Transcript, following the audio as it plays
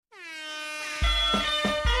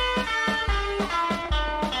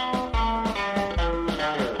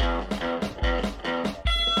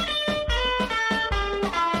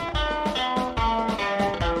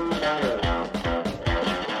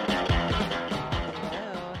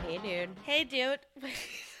Hey, dude.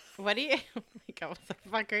 What do you like? What the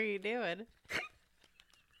fuck are you doing?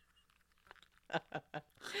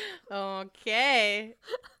 Okay.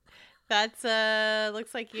 That's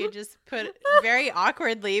looks like you just very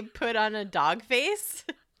awkwardly put on a dog face.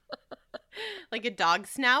 Like a dog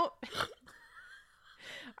snout.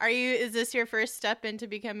 Is this your first step into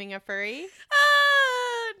becoming a furry?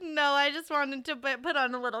 No, I just wanted to put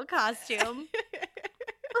on a little costume.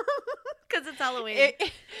 Because it's Halloween.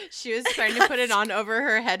 She was trying to put it on over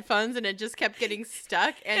her headphones and it just kept getting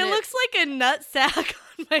stuck. And it looks like a nut sack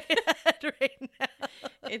on my head right now.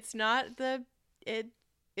 It's not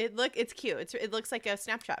it's cute. It looks like a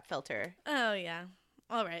Snapchat filter. Oh, yeah.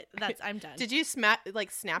 All right. I'm done. Did you snap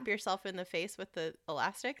yourself in the face with the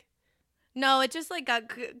elastic? No, it just got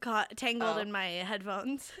caught tangled in my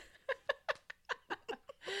headphones.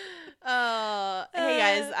 Oh, hey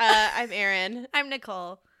guys. I'm Erin. I'm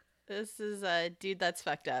Nicole. This is Dude That's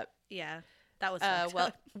Fucked Up. Yeah, that was fucked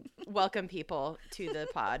up. Welcome people to the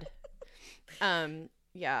pod.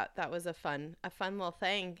 Yeah, that was a fun little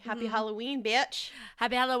thing. Happy Halloween, bitch.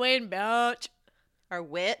 Happy Halloween, bitch. Or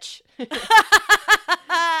witch.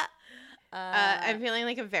 I'm feeling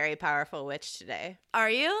like a very powerful witch today. Are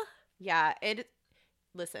you? Yeah,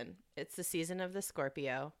 listen, it's the season of the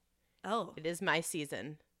Scorpio. Oh. It is my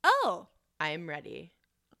season. Oh. I am ready.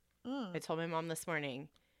 I told my mom this morning,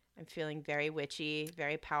 I'm feeling very witchy,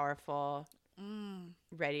 very powerful,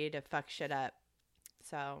 ready to fuck shit up.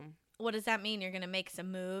 So. What does that mean? You're going to make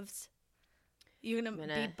some moves? You're going to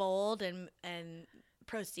be bold and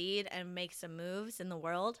proceed and make some moves in the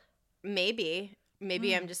world? Maybe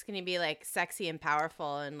I'm just going to be like sexy and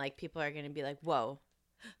powerful and like people are going to be like, whoa,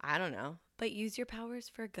 I don't know. But use your powers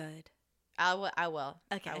for good. I will.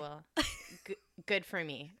 Okay. I will. Good for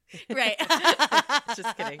me. Right.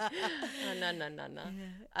 Just kidding. No.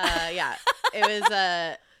 Yeah, it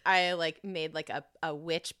was I like made like a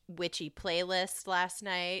witchy playlist last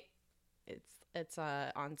night. It's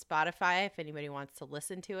on Spotify if anybody wants to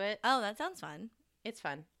listen to it. Oh, that sounds fun. It's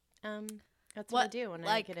fun. That's what I do when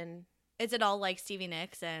I get in. Is it all like Stevie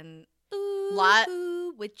Nicks and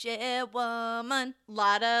witchy woman?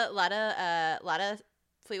 Lot of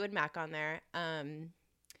Fleetwood Mac on there.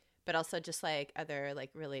 But also just like other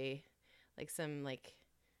like really like some like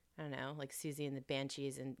I don't know, like Susie and the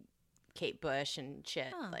Banshees and Kate Bush and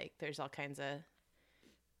shit. Huh. Like there's all kinds of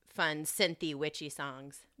fun synthy witchy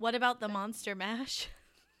songs. What about the Monster Mash?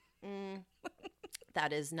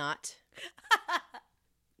 That is not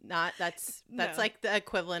that's No. like the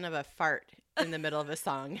equivalent of a fart in the middle of a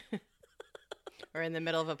song. Or in the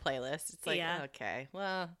middle of a playlist. It's like, Yeah. Okay,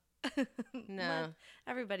 well, no.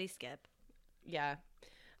 Everybody skip. Yeah.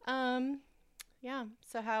 Yeah.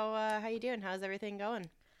 So how you doing? How's everything going?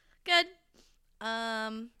 Good.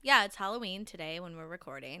 Yeah, it's Halloween today when we're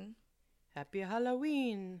recording. Happy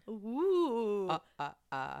Halloween. Ooh.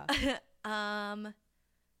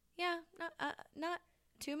 Yeah. Not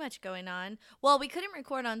too much going on. Well, we couldn't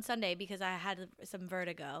record on Sunday because I had some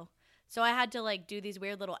vertigo. So I had to like do these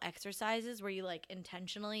weird little exercises where you like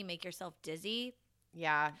intentionally make yourself dizzy.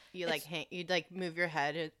 Yeah. You'd like move your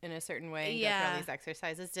head in a certain way and go through all these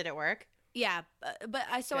exercises. Did it work? Yeah, but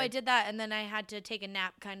I did that and then I had to take a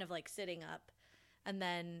nap kind of like sitting up. And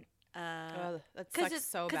then that sucks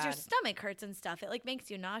so bad. Because your stomach hurts and stuff. It like makes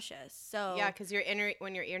you nauseous. So yeah, because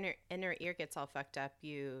when your inner ear gets all fucked up,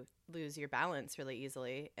 you lose your balance really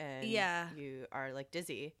easily, and you are like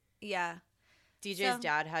dizzy. Yeah, DJ's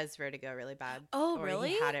dad has vertigo really bad. Oh, or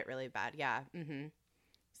really? He had it really bad. Yeah. Mm-hmm.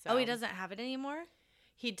 So, he doesn't have it anymore?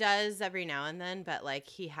 He does every now and then, but like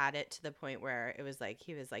he had it to the point where it was like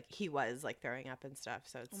he was like throwing up and stuff.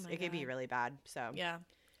 So it could be really bad. So yeah.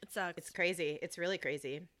 It sucks. It's crazy. It's really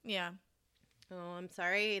crazy. Yeah. Oh, I'm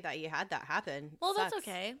sorry that you had that happen. Well, that's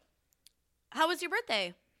okay. How was your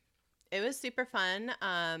birthday? It was super fun.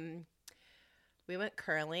 We went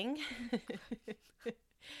curling.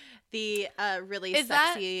 The really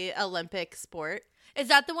sexy Olympic sport. Is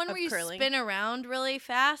that the one where you curling. Spin around really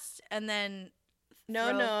fast and then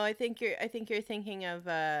No, I think you're thinking of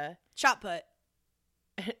shot put.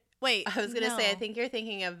 Wait. I was going to say I think you're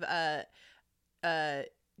thinking of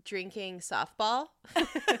drinking softball.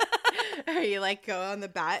 Or you like go on the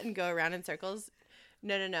bat and go around in circles.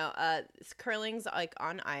 No. Curling's like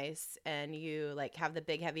on ice and you like have the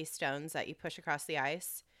big heavy stones that you push across the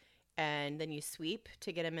ice and then you sweep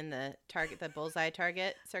to get them in the bullseye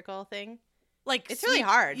target circle thing. Like it's really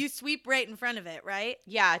hard. You sweep right in front of it, right?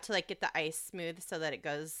 Yeah, to like get the ice smooth so that it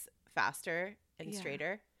goes faster and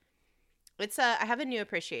straighter. It's I have a new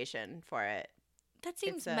appreciation for it. That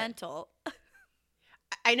seems mental.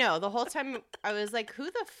 I know. The whole time I was like, who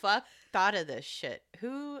the fuck thought of this shit?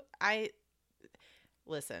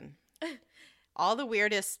 listen, all the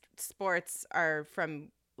weirdest sports are from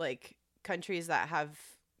like countries that have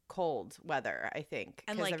cold weather, I think.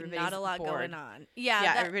 And 'cause like everybody's not a lot bored. going on. Yeah.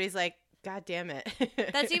 Yeah, everybody's like, God damn it.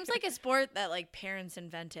 That seems like a sport that like parents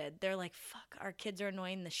invented. They're like, fuck, our kids are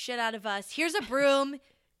annoying the shit out of us. Here's a broom.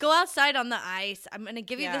 Go outside on the ice. I'm going to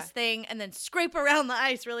give you Yeah. this thing and then scrape around the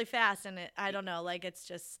ice really fast. And I don't know, like it's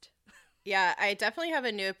just. Yeah, I definitely have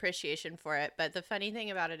a new appreciation for it. But the funny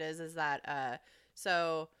thing about it is that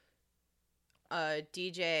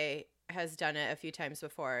DJ has done it a few times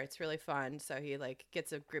before. It's really fun. So he like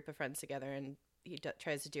gets a group of friends together and he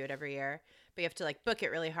tries to do it every year. But you have to like book it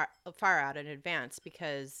really far out in advance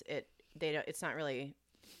because it's not really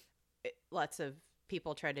lots of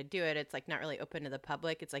people try to do it. It's like not really open to the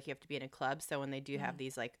public. It's like you have to be in a club. So when they do have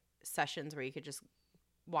these like sessions where you could just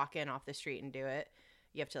walk in off the street and do it,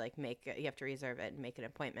 you have to like you have to reserve it and make an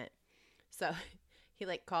appointment. So he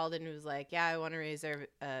like called and was like, yeah, I want to reserve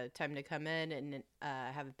time to come in and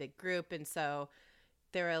have a big group. And so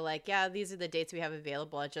they were like, yeah, these are the dates we have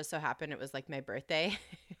available. It just so happened it was like my birthday.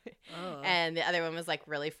 Oh. And the other one was like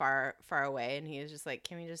really far away. And he was just like,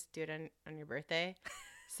 can we just do it on your birthday?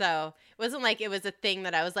 So it wasn't like it was a thing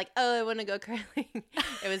that I was like, oh, I want to go curling.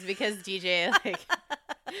 It was because DJ like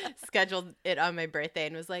scheduled it on my birthday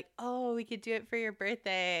and was like, oh, we could do it for your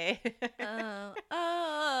birthday.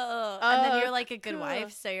 Oh. And then you're like a good cool.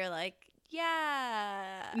 wife. So you're like,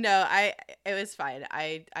 yeah. No, it was fine.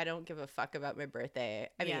 I don't give a fuck about my birthday.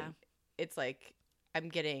 I mean, it's like I'm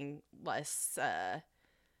getting less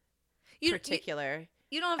particular.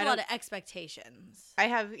 You don't have a lot of expectations.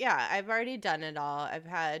 I've already done it all. I've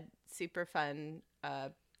had super fun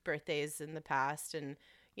birthdays in the past, and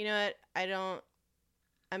you know what?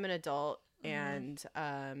 I'm an adult, and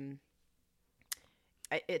I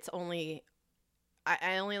only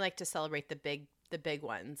like to celebrate the big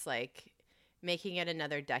ones. Like making it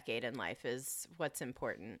another decade in life is what's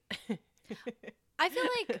important. I feel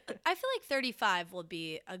like 35 will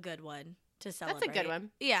be a good one to celebrate. That's a good one.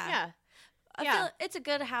 Yeah. Yeah. I feel it's a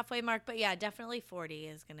good halfway mark, but yeah, definitely 40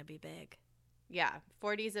 is going to be big. Yeah.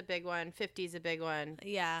 40 is a big one. 50 is a big one.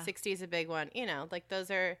 Yeah. 60 is a big one. You know, like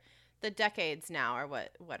those are the decades now are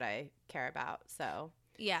what I care about. So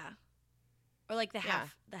yeah. Or like the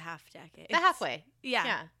half decade. The halfway. Yeah.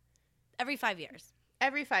 Yeah. Every 5 years.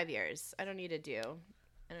 Every 5 years. I don't need to.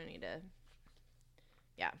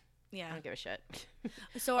 Yeah. Yeah. I don't give a shit.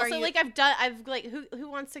 So also, like I've like who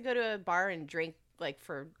wants to go to a bar and drink like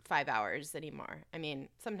for 5 hours anymore? I mean,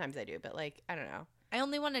 sometimes I do, but like I don't know. I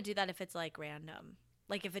only want to do that if it's like random,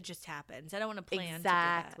 like if it just happens. I don't want to plan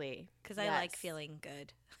exactly because I like feeling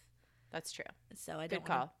good. That's true. So I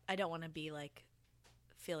don't want to be like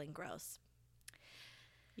feeling gross.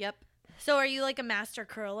 Yep. So are you like a master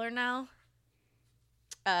curler now?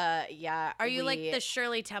 Yeah. Are you like the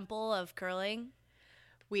Shirley Temple of curling?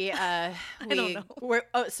 I don't know.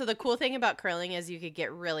 So the cool thing about curling is you could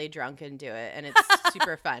get really drunk and do it, and it's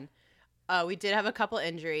super fun. We did have a couple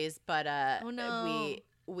injuries, but oh no,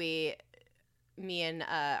 me and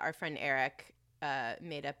our friend Eric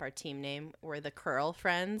made up our team name. We're the Curl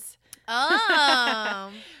Friends.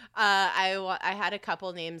 Oh. I had a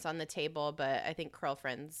couple names on the table, but I think Curl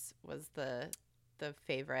Friends was the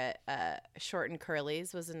favorite. Short and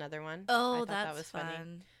Curlies was another one. Oh, I thought that's that was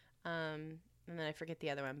fun. Funny. And then I forget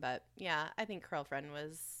the other one, but yeah, I think Curl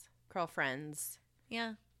Friends.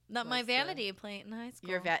 Yeah, not my vanity plate in high school.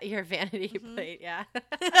 Your vanity plate, yeah.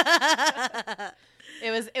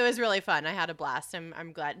 It was really fun. I had a blast.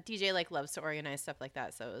 I'm glad DJ like loves to organize stuff like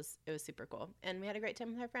that, so it was super cool, and we had a great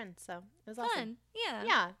time with our friends. So it was awesome.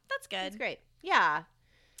 Yeah, that's good. It's great. Yeah.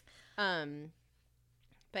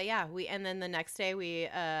 But yeah, and then the next day we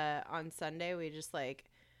on Sunday we just like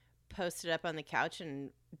posted up on the couch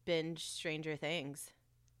and binge Stranger Things.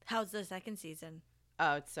 How's the second season?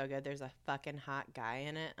 Oh, it's so good. There's a fucking hot guy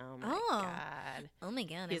in it. Oh my god. Oh my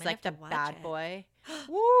god. He's like the bad boy.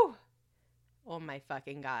 Woo. Oh my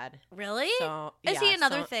fucking god. Really? So, is he in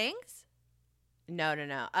other things?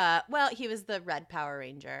 No. Well, he was the Red Power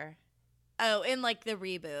Ranger. Oh, in like the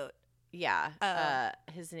reboot. Yeah. Oh.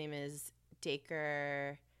 His name is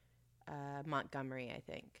Dacre Montgomery, I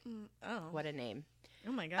think. Oh. What a name.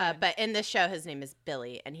 Oh my god. But in the show his name is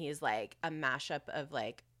Billy, and he's like a mashup of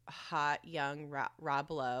like hot young Rob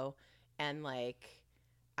Lowe and like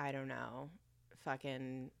I don't know,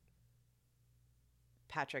 fucking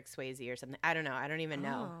Patrick Swayze or something. I don't know. I don't even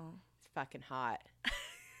know. It's fucking hot.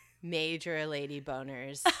 Major lady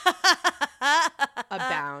boners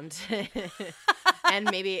abound. And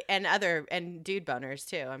dude boners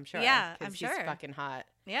too, I'm sure. Yeah, I'm sure. He's fucking hot.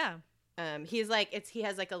 Yeah. He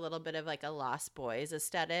has like a little bit of like a Lost Boys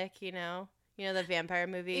aesthetic, you know You know the vampire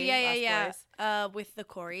movie? Yeah. Lost Boys? With the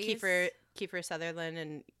Coreys. Kiefer Sutherland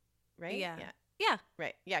and right? Yeah. Yeah. Yeah.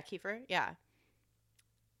 Right. Yeah, Kiefer. Yeah.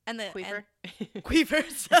 And the Queefer.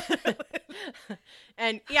 Queefers.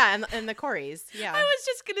 And yeah, and the Coreys. Yeah. I was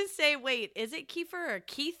just gonna say, wait, is it Kiefer or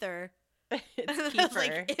Keither? It's I was Kiefer.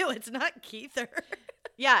 like, ew, it's not Keither.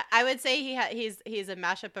 Yeah, I would say he's a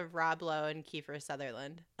mashup of Rob Lowe and Kiefer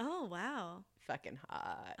Sutherland. Oh wow. Fucking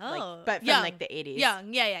hot. Oh, but from young. like the 80s.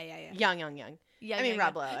 Young. Yeah. Young. Young, I mean, young,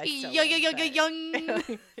 Rob young. Lowe. I still Young.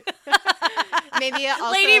 would, but- Maybe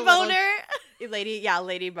also Lady a little- Boner.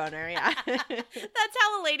 Lady Boner, yeah. That's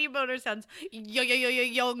how a lady boner sounds.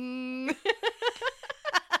 Young.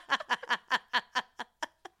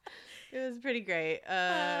 It was pretty great.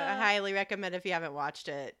 I highly recommend if you haven't watched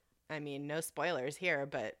it. I mean, no spoilers here,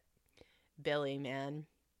 but Billy, man.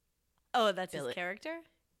 Oh, that's Billy. his character?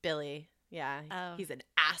 Billy, yeah. Oh. He's an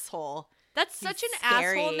asshole. That's He's such an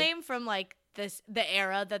scary. asshole name from like the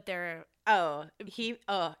era that they're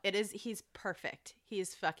He's perfect.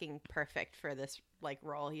 He's fucking perfect for this like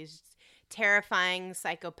role. He's just terrifying,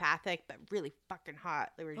 psychopathic, but really fucking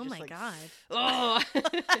hot. They were Oh just my like, god. oh.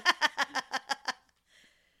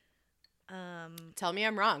 Tell me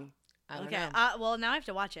I'm wrong. I don't Okay. know. Well, now I have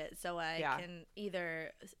to watch it so I Yeah. can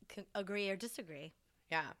either agree or disagree,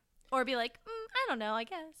 Yeah. or be like, I don't know. I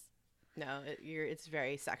guess. No, it's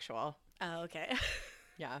very sexual. Oh, okay.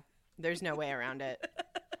 Yeah. There's no way around it.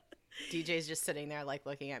 DJ's just sitting there like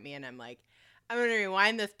looking at me and I'm like, I'm going to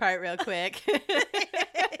rewind this part real quick.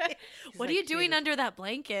 What are you doing under that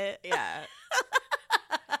blanket? Yeah.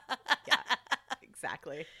 Yeah.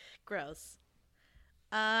 Exactly. Gross.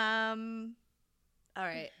 All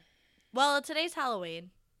right. Well, today's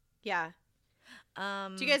Halloween. Yeah.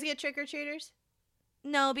 Do you guys get trick-or-treaters?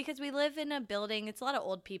 No, because we live in a building. It's a lot of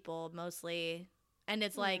old people mostly. And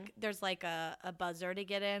it's like, there's like a buzzer to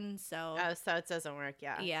get in. So, Oh, so it doesn't work.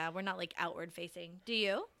 Yeah. yeah, we're not like outward facing. Do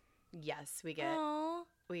you? Yes, we get Aw.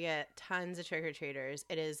 tons of trick-or-treaters.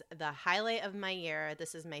 It is the highlight of my year.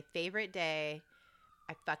 This is my favorite day.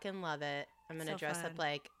 I fucking love it. I'm going to So dress fun. up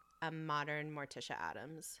like a modern Morticia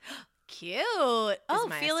Adams. Cute. Oh,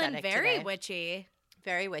 my feeling aesthetic very today. witchy.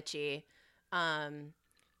 Very witchy.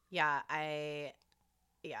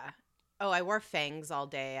 Yeah. Oh, I wore fangs all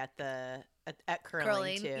day at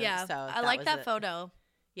curling, too. Yeah. So I like was that it. photo.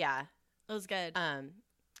 Yeah. It was good.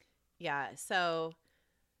 Yeah. So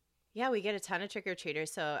yeah, we get a ton of trick-or-treaters.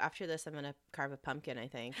 So after this, I'm gonna carve a pumpkin, I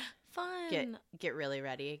think. Fun. Get really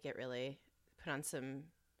ready, put on some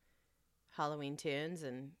Halloween tunes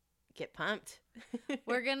and get pumped.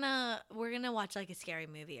 We're gonna watch like a scary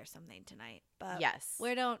movie or something tonight. But Yes.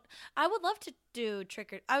 I would love to do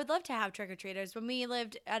I would love to have trick-or-treaters. When we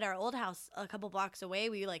lived at our old house a couple blocks away,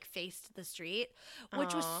 we like faced the street,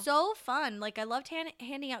 which was Aw. so fun. Like I loved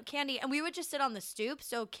handing out candy, and we would just sit on the stoop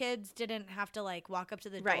so kids didn't have to like walk up to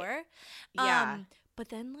the Right. door. Yeah. But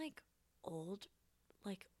then like old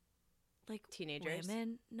like Teenagers.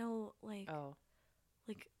 women, no, like Oh.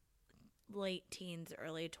 like late teens,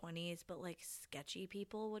 early 20s, but like sketchy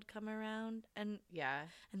people would come around, and Yeah.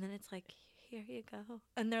 then it's like, here you go,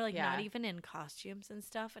 and they're like Yeah. not even in costumes and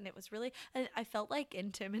stuff, and it was really, I felt like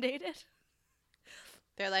intimidated.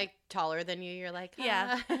 They're like taller than you. You're like,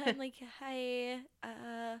 Yeah. "Ah." I'm like, hi.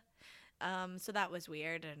 So that was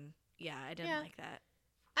weird, and yeah, I didn't Yeah. like that.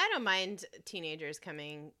 I don't mind teenagers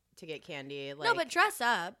coming to get candy. Like, No, but dress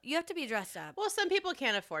up. You have to be dressed up. well, some people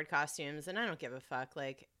can't afford costumes, and I don't give a fuck.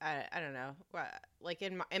 Like, I don't know. Like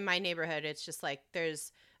in my neighborhood, it's just like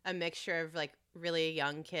there's a mixture of like really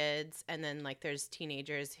young kids, and then like there's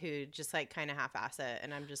teenagers who just like kind of half-ass it,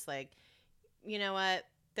 and I'm just like, you know what?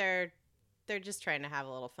 They're just trying to have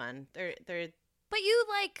a little fun. They're But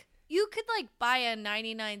you could like buy a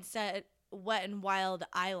 99-cent Wet and Wild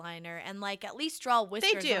eyeliner and like at least draw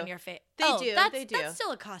whiskers do. on your face. They do. That's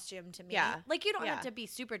still a costume to me. Yeah. Like you don't Yeah. have to be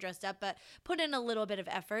super dressed up, but put in a little bit of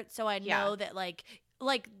effort so I Yeah. know that like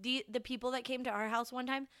the people that came to our house one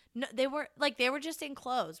time, no, they were just in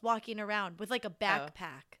clothes walking around with like a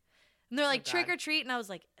backpack. And they're like God. trick or treat, and I was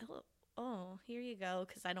like, "Oh, here you go,"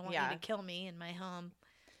 cuz I don't want Yeah. you to kill me in my home.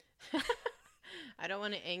 I don't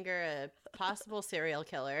want to anger a possible serial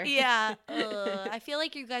killer. Yeah. I feel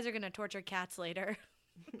like you guys are going to torture cats later.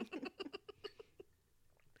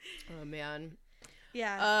 Oh man.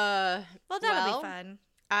 Yeah. Well, that'll well, be fun.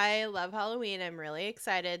 I love Halloween. I'm really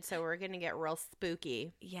excited. So we're gonna get real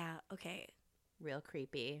spooky, Yeah. Okay. real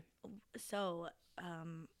creepy. So,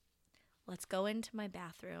 let's go into my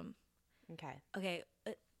bathroom. Okay. Okay.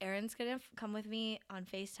 Erin's going to come with me on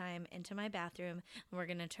FaceTime into my bathroom, and we're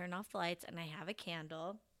going to turn off the lights, and I have a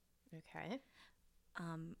candle. Okay.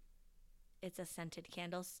 it's a scented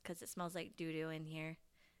candle because it smells like doo-doo in here.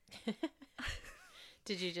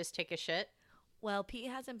 Did you just take a shit? Well, Pete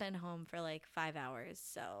hasn't been home for like 5 hours,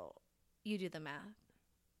 so you do the math.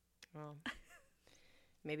 Well,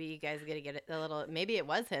 maybe you guys got to get it a little. Maybe it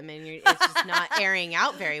was him, and it's just not airing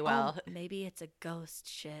out very well. Oh, maybe it's a ghost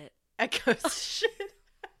shit. A ghost shit.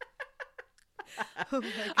 Oh my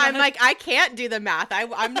God. I'm like, I can't do the math.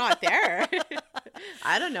 I'm not there.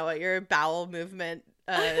 I don't know what your bowel movement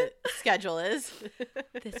schedule is.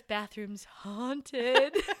 This bathroom's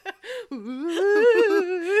haunted.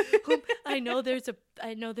 I know there's a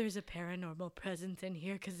paranormal presence in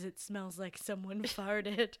here because it smells like someone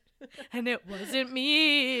farted, and it wasn't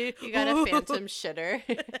me. You got a phantom shitter.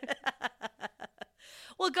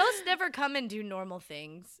 Well, ghosts never come and do normal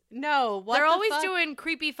things. No, They're always doing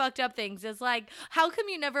creepy, fucked up things. It's like, how come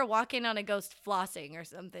you never walk in on a ghost flossing or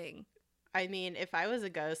something? I mean, if I was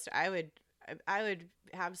a ghost, I would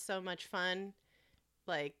have so much fun.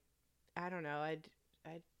 Like, I don't know, I'd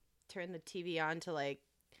turn the TV on to like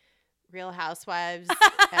Real Housewives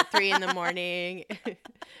at 3 a.m.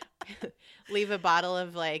 Leave a bottle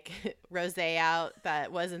of like rosé out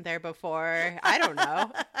that wasn't there before. I don't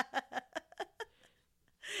know.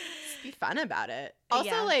 Just be fun about it. Also,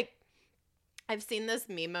 Yeah. like, I've seen this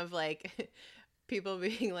meme of like people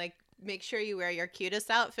being like, make sure you wear your cutest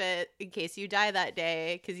outfit in case you die that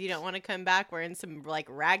day because you don't want to come back wearing some like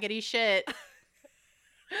raggedy shit.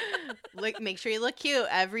 Like, make sure you look cute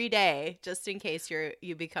every day just in case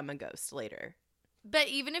you become a ghost later. But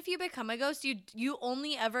even if you become a ghost, you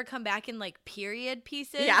only ever come back in like period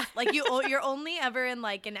pieces. Yeah. Like you're only ever in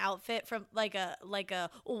like an outfit from like a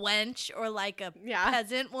wench or like a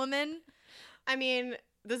peasant woman. I mean,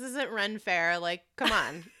 this isn't Ren Fair. Like, come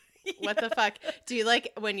on. What the fuck? Do you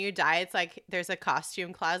like when you die, it's like there's a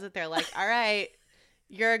costume closet. They're like, all right,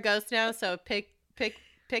 you're a ghost now, so pick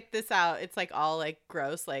this out. It's like all like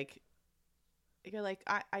gross. Like, you're like,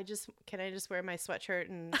 can I just wear my sweatshirt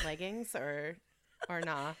and leggings or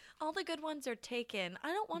nah? All the good ones are taken. I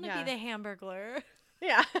don't want to be the Hamburglar.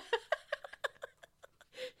 Yeah.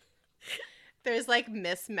 There's like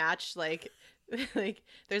mismatched like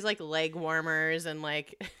there's like leg warmers and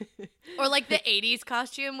like or like the 80s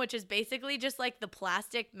costume, which is basically just like the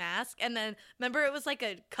plastic mask, and then remember it was like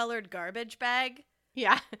a colored garbage bag.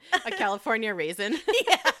 Yeah, a California raisin.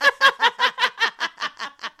 Yeah.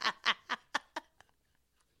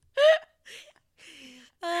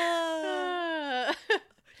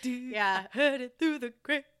 Yeah, I heard it through the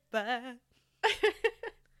grapevine.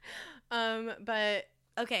 But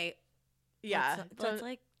okay, yeah, let's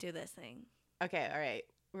like do this thing. Okay, all right.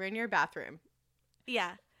 We're in your bathroom.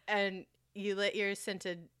 Yeah, and you lit your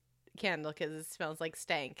scented candle because it smells like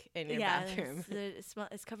stank in your bathroom.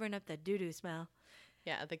 It's covering up the doo-doo smell.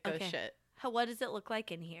 Yeah, the ghost shit. What does it look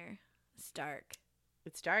like in here? It's dark.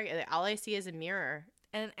 It's dark. All I see is a mirror.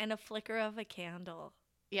 And a flicker of a candle.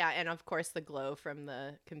 Yeah, and of course the glow from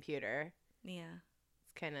the computer. Yeah.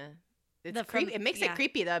 It's kind of... It's creepy. It makes it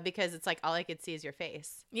creepy, though, because it's like all I could see is your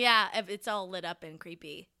face. Yeah, it's all lit up and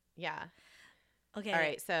creepy. Yeah. Okay. All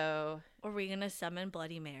right, so... Are we going to summon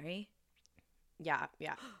Bloody Mary? Yeah.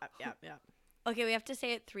 Okay, we have to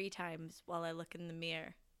say it 3 times while I look in the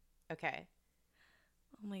mirror. Okay.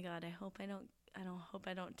 Oh my God, I hope I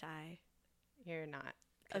don't die. You're not.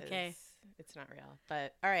 Okay. It's not real.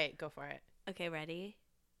 But all right, go for it. Okay, ready?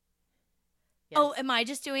 Yes. Oh, am I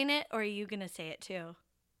just doing it, or are you gonna say it too?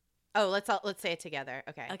 Oh, let's say it together.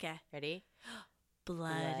 Okay. Okay. Ready?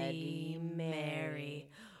 Bloody Mary.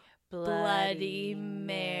 Bloody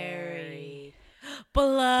Mary.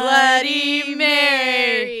 Bloody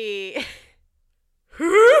Mary.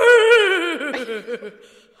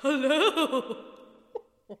 Hello.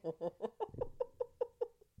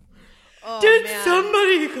 Oh, Did man.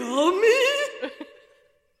 somebody call me?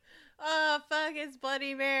 Oh, fuck, it's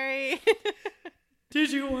Bloody Mary.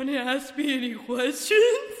 Did you want to ask me any questions?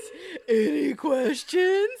 Any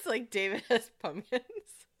questions? Like David S. Pumpkins.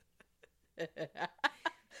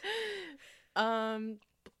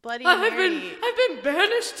 Bloody Mary. I've been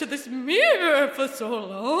banished to this mirror for so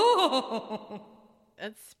long.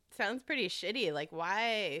 That sounds pretty shitty. Like,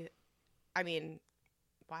 why? I mean,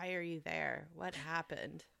 why are you there? What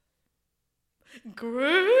happened?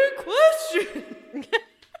 Great question.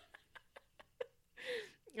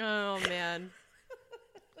 Oh, man.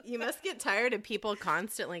 You must get tired of people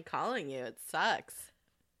constantly calling you. It sucks.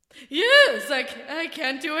 Yes, I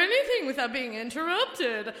can't do anything without being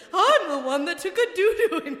interrupted. I'm the one that took a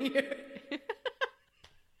doo-doo in here.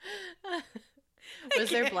 Was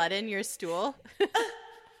there blood in your stool?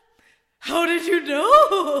 How did you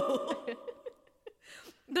know?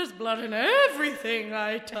 There's blood in everything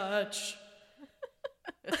I touch.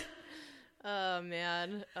 Oh,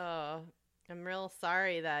 man. Oh, I'm real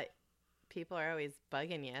sorry that people are always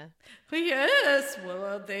bugging you. Yes,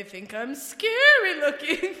 well, they think I'm scary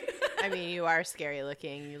looking. I mean, you are scary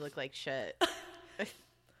looking. You look like shit.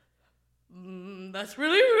 That's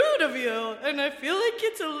really rude of you, and I feel like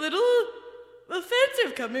it's a little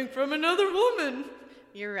offensive coming from another woman.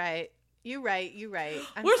 You're right. You're right.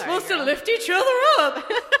 We're supposed to lift each other up.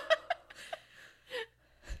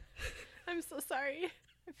 I'm so sorry.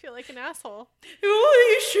 I feel like an asshole. Oh,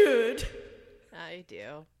 you should. I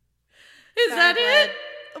do. Is Sorry, that bud. it?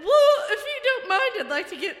 Well, if you don't mind, I'd like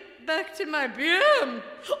to get back to my BM.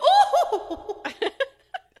 Oh!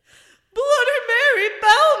 Bloody Mary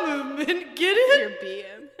bowel movement. Get it? Your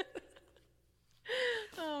BM.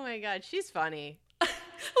 Oh my God, she's funny. It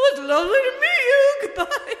was lovely to meet you.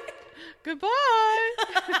 Goodbye. Goodbye.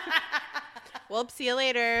 Well, see you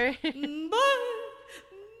later. Bye.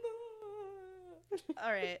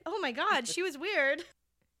 All right. Oh my God, she was weird.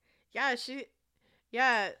 Yeah, she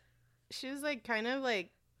was like kind of like,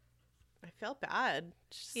 I felt bad.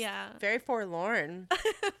 She's Yeah. very forlorn.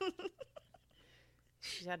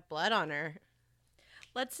 She had blood on her.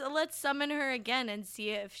 Let's summon her again and see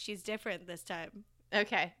if she's different this time.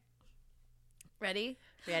 Okay. Ready?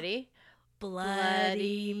 Ready?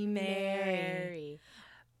 Bloody Mary.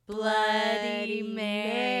 Bloody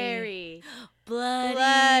Mary.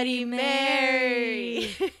 Bloody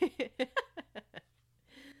Mary.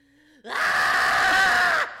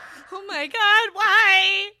 Oh my God,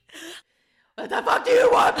 why? What the fuck do you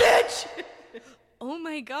want, bitch? Oh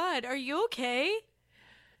my God, are you okay?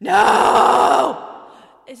 No!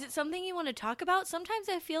 Is it something you want to talk about? Sometimes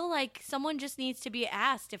I feel like someone just needs to be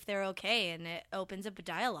asked if they're okay, and it opens up a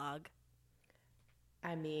dialogue.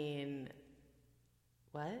 I mean,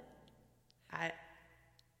 what?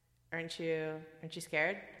 Aren't you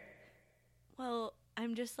scared? Well,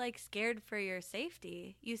 I'm just like scared for your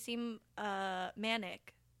safety. You seem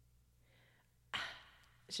manic.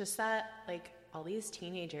 It's just that, like, all these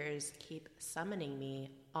teenagers keep summoning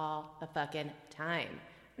me all the fucking time.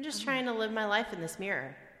 I'm just trying to live my life in this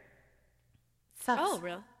mirror. Sucks. Oh,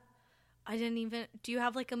 real? I didn't even. Do you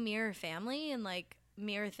have like a mirror family and like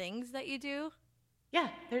mirror things that you do? Yeah,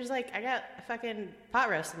 there's like, I got a fucking pot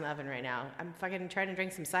roast in the oven right now. I'm fucking trying to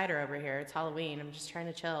drink some cider over here. It's Halloween. I'm just trying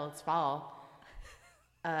to chill. It's fall.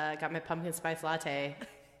 Got my pumpkin spice latte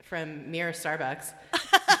from Mirror Starbucks.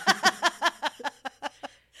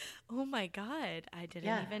 Oh my God, I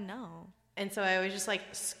didn't even know. And so I always just like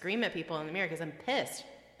scream at people in the mirror because I'm pissed.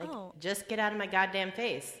 Like, Oh. just get out of my goddamn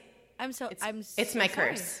face. It's It's my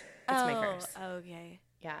curse. It's my curse. Okay.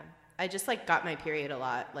 Yeah. I just like got my period a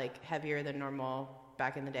lot, like heavier than normal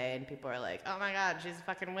back in the day. And people are like, oh my God, she's a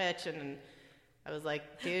fucking witch. And I was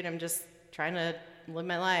like, dude, I'm just trying to live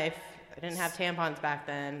my life. I didn't have tampons back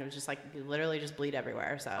then. It was just like, you literally just bleed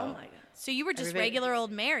everywhere. So, Oh my God. So you were just Everybody- regular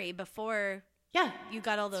old Mary before yeah. you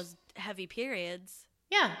got all those heavy periods.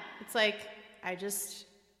 Yeah. It's like, I just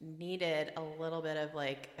needed a little bit of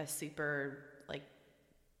like a super like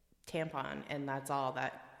tampon. And that's all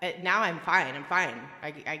that. Now I'm fine.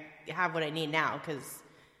 I have what I need now because,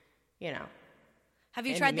 you know. Have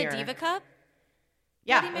you In tried the the mirror. Diva Cup?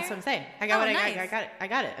 Yeah, Bloody that's what Mary? I'm saying. I got Oh, what I nice. got. I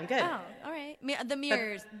got it. I'm good. Oh, all right. The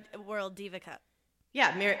Mirrors World Diva Cup.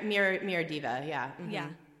 Yeah, mirror diva. Yeah. Mhm. Yeah.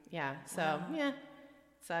 Yeah. So yeah,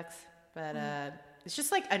 sucks, but it's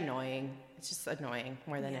just like annoying. It's just annoying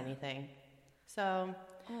more than Yeah. anything. So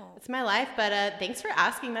Oh. it's my life. But thanks for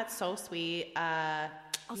asking. That's so sweet. I'll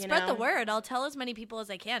spread the word. I'll tell as many people as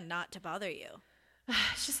I can not to bother you.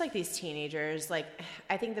 It's just like these teenagers. Like,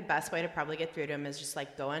 I think the best way to probably get through to them is just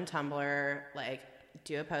like go on Tumblr, like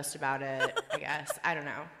do a post about it. I guess I don't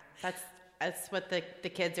know. That's what the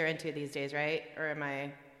kids are into these days, right? Or am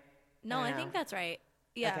I? No, I I don't think know. that's right.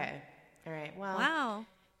 Yeah. Okay. All right. Well. Wow.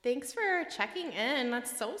 Thanks for checking in.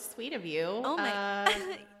 That's so sweet of you. Oh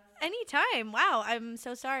my. Anytime. Wow. I'm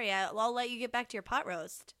so sorry. I'll let you get back to your pot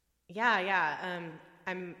roast. Yeah.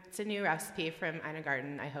 It's a new recipe from Ina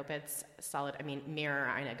Garten. I hope it's solid. I mean, mirror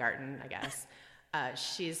Ina Garten, I guess.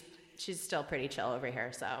 She's still pretty chill over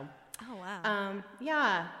here. So. Oh wow.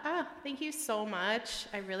 Yeah. Thank you so much.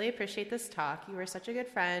 I really appreciate this talk. You were such a good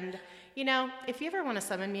friend. You know, if you ever want to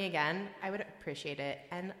summon me again, I would appreciate it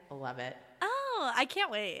and love it. Oh, I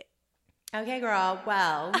can't wait. Okay, girl.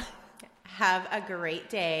 Well, have a great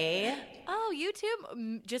day. Oh, you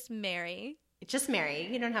too. Just Mary. Just marry.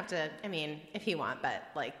 You don't have to, I mean, if you want, but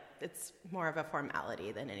like it's more of a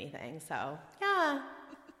formality than anything. So, yeah.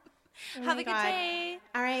 Oh Have my a good God. day.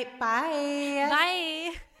 All right. Bye.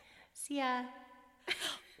 Bye. See ya.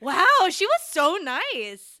 Wow, she was so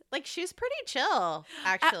nice. Like, she's pretty chill,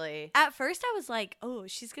 actually. At first, I was like, oh,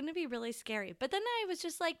 she's going to be really scary. But then I was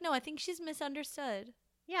just like, no, I think she's misunderstood.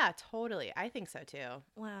 Yeah, totally. I think so, too.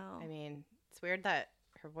 Wow. I mean, it's weird that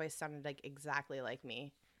her voice sounded like exactly like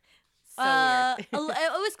me. So weird.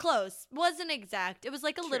 It was close. Wasn't exact. It was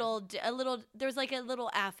like a True. little, there was like a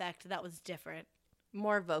little affect that was different.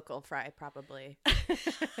 More vocal fry, probably.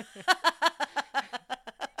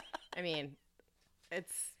 I mean,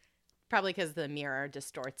 it's probably because the mirror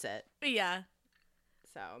distorts it. Yeah.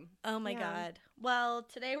 So. Oh my God. Well,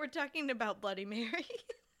 today we're talking about Bloody Mary.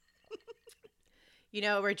 You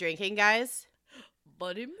know what we're drinking, guys?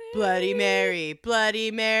 Bloody Mary. Bloody Mary. Bloody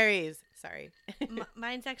Marys. Sorry.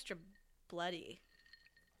 Mine's extra bloody.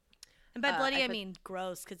 And by bloody, I mean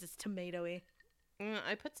gross because it's tomatoey.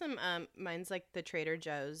 I put some, mine's like the Trader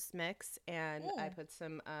Joe's mix, and I put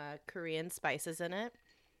some Korean spices in it.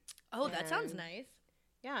 Oh, that sounds nice.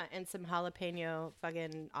 Yeah, and some jalapeno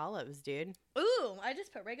fucking olives, dude. Ooh, I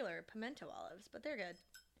just put regular pimento olives, but they're good.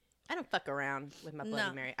 I don't fuck around with my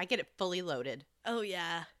Bloody Mary. I get it fully loaded. Oh,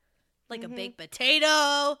 yeah. Like a baked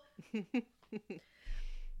potato. Did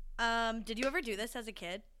you ever do this as a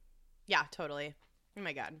kid? Yeah, totally. Oh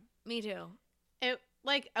my God. Me too.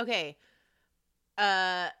 Okay.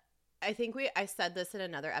 I think I said this in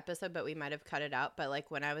another episode, but we might have cut it out. But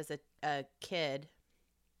like when I was a kid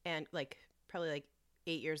and like probably like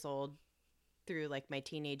 8 years old through like my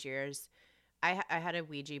teenage years, I had a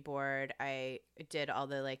Ouija board. I did all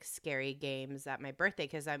the like scary games at my birthday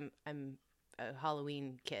because I'm a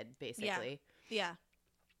Halloween kid basically. Yeah.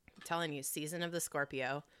 I'm telling you, season of the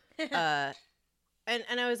Scorpio.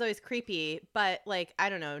 And I was always creepy, but like I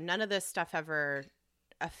don't know, none of this stuff ever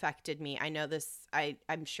affected me. I know this.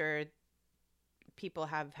 I'm sure people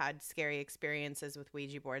have had scary experiences with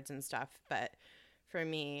Ouija boards and stuff, but for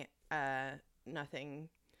me, nothing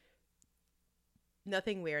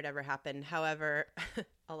weird ever happened. However,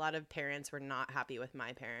 a lot of parents were not happy with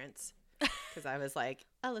my parents because I was like,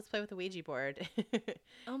 oh, let's play with the Ouija board.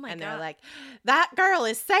 Oh my God. And they're like, that girl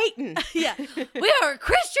is Satan. Yeah. We are a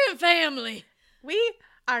Christian family. We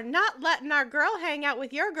are not letting our girl hang out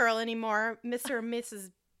with your girl anymore, Mr. and Mrs.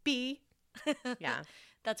 B. Yeah.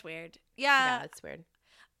 That's weird. Yeah, that's weird.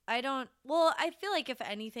 I feel like if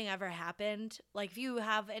anything ever happened, like if you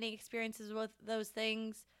have any experiences with those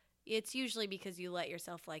things, it's usually because you let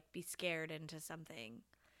yourself like be scared into something.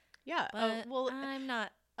 Yeah. But Well, I'm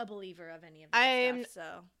not a believer of any of that stuff,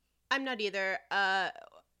 so. I'm not either. I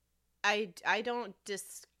don't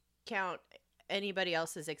discount anybody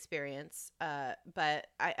else's experience, but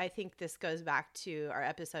I think this goes back to our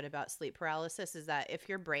episode about sleep paralysis, is that if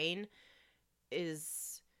your brain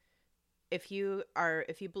is, if you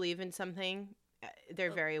believe in something,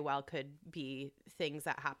 there very well could be things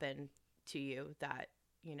that happen to you that,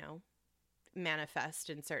 you know, manifest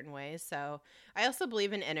in certain ways. So I also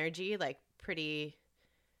believe in energy, like pretty,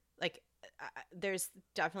 like there's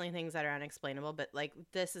definitely things that are unexplainable, but like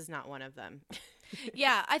this is not one of them.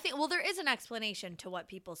 Yeah, I think, well, there is an explanation to what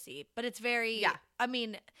people see, but it's very, I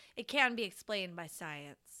mean, it can be explained by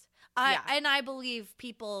science. And I believe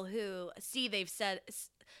people who say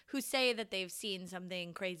that they've seen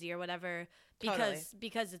something crazy or whatever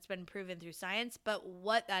because it's been proven through science, but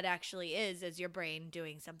what that actually is your brain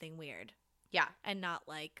doing something weird. Yeah. And not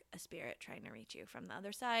like a spirit trying to reach you from the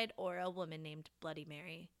other side or a woman named Bloody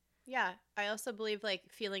Mary. Yeah. I also believe like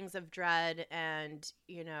feelings of dread and,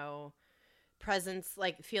 you know, presence,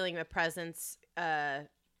 like feeling a presence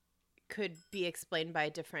could be explained by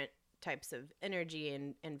different types of energy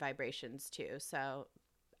and vibrations too. So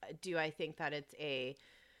do I think that it's a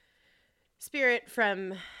spirit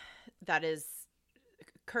that is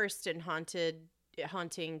cursed and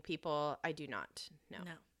haunting people? I do not. No.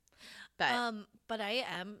 But I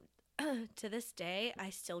am to this day,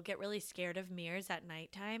 I still get really scared of mirrors at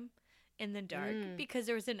nighttime in the dark because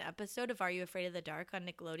there was an episode of Are You Afraid of the Dark on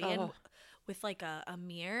Nickelodeon with like a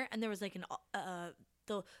mirror, and there was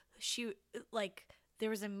like there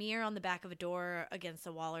was a mirror on the back of a door against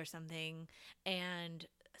a wall or something, and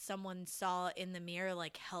someone saw in the mirror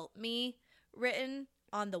like "help me" written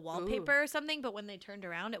on the wallpaper or something, but when they turned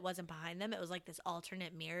around, it wasn't behind them. It was like this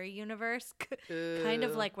alternate mirror universe, kind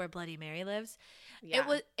of like where Bloody Mary lives.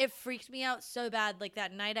 Yeah. It freaked me out so bad. Like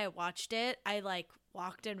that night I watched it, I like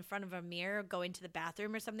walked in front of a mirror going to the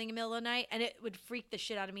bathroom or something in the middle of the night, and it would freak the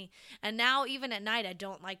shit out of me. And now even at night, I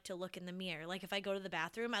don't like to look in the mirror. Like if I go to the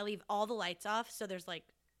bathroom, I leave all the lights off, so there's like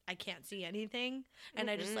I can't see anything, and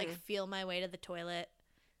I just like feel my way to the toilet,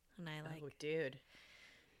 and I like. Oh, dude.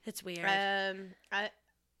 It's weird.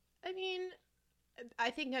 I mean,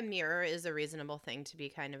 I think a mirror is a reasonable thing to be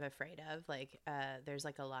kind of afraid of. Like, there's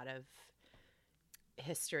like a lot of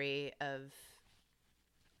history of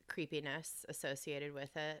creepiness associated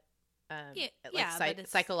with it. Yeah, Like yeah, but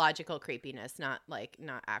it's psychological creepiness, not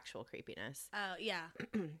actual creepiness, oh yeah.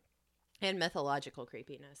 and mythological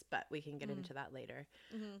creepiness. But we can get into that later.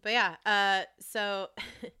 Mm-hmm. But yeah, so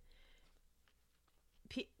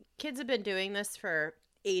kids have been doing this for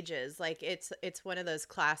ages. Like it's one of those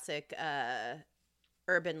classic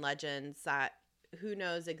urban legends that who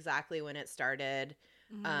knows exactly when it started.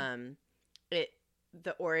 Mm-hmm.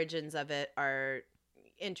 The origins of it are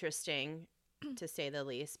interesting to say the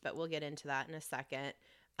least, but we'll get into that in a second.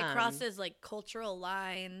 It crosses like cultural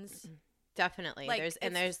lines. Definitely. Like,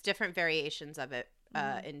 there's different variations of it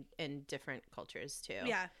in different cultures too.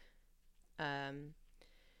 Yeah.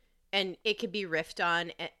 And it could be riffed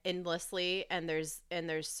on endlessly, and there's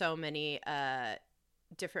so many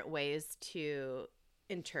different ways to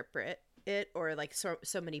interpret it, or like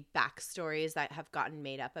so many backstories that have gotten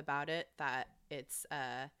made up about it that it's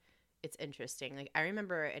interesting. Like I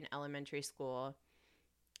remember in elementary school,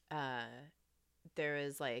 there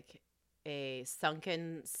was like a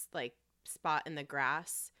sunken like spot in the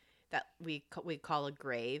grass that we call a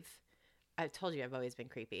grave. I've told you I've always been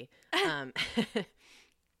creepy.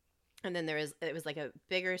 And then it was like a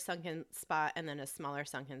bigger sunken spot and then a smaller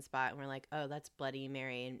sunken spot. And we're like, oh, that's Bloody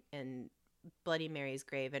Mary and Bloody Mary's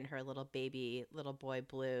grave and her little boy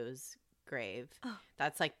Blue's grave. Oh.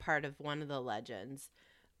 That's like part of one of the legends.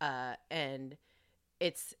 And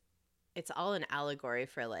it's all an allegory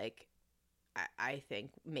for like, I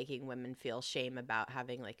think making women feel shame about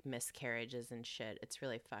having like miscarriages and shit. It's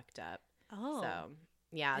really fucked up. Oh. So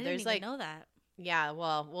yeah, I there's didn't like, know that. Yeah,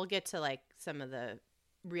 well, we'll get to like some of the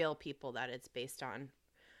real people that it's based on,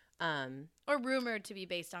 or rumored to be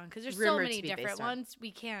based on, because there's so many different ones.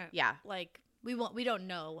 We can't, like we don't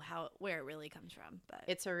know where it really comes from, but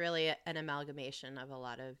it's really an amalgamation of a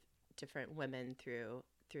lot of different women through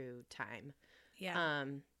time. Yeah.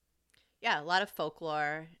 A lot of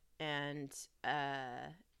folklore, and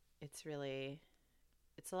it's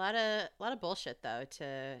a lot of bullshit though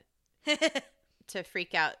to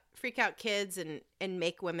freak out kids and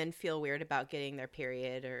make women feel weird about getting their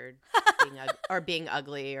period or being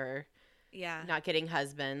ugly or not getting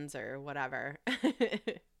husbands or whatever.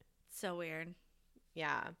 So weird.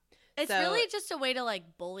 Yeah. It's really just a way to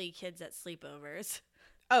like bully kids at sleepovers.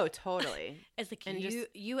 Oh, totally. It's like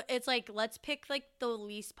it's like, let's pick like the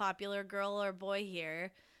least popular girl or boy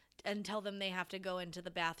here and tell them they have to go into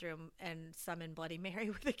the bathroom and summon Bloody Mary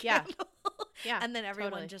with a candle. Yeah. And then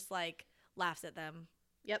everyone just like laughs at them.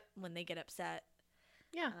 Yep. When they get upset.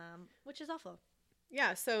 Yeah. Which is awful.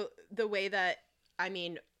 Yeah. So the way that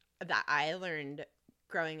I learned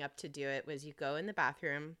growing up to do it was you go in the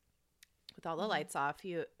bathroom with all the lights off.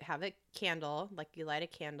 You have a candle, like you light a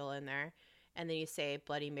candle in there, and then you say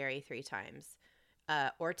Bloody Mary 3 times,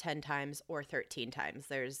 or 10 times, or 13 times.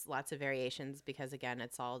 There's lots of variations because again,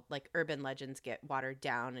 it's all like urban legends get watered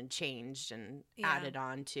down and changed and added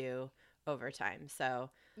on to over time. So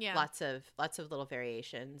lots of little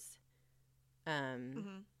variations.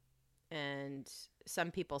 And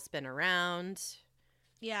some people spin around.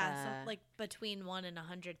 Yeah, so like between 1 and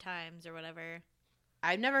 100 times or whatever.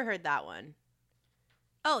 I've never heard that one.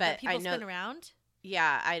 Oh, that people spin around?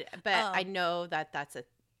 Yeah, I know that's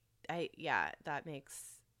that makes,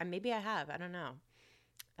 maybe I have, I don't know.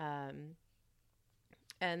 And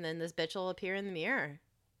then this bitch will appear in the mirror.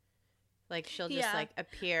 Like she'll just like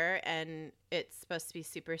appear, and it's supposed to be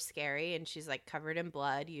super scary, and she's like covered in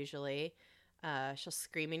blood usually. She'll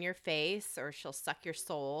scream in your face, or she'll suck your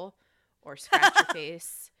soul, or scratch your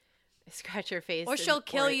face, or she'll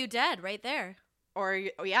kill you dead right there. Or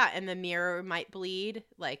and the mirror might bleed.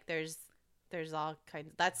 Like there's all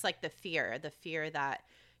kinds. That's like the fear that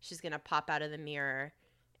she's gonna pop out of the mirror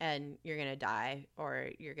and you're gonna die, or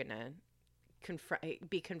you're gonna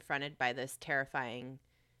be confronted by this terrifying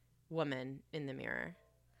woman in the mirror.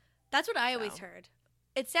 That's what I always heard.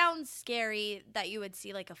 It sounds scary that you would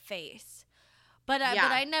see like a face, but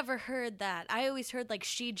I never heard that. I always heard like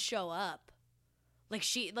she'd show up, like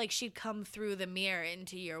she'd come through the mirror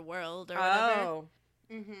into your world or whatever.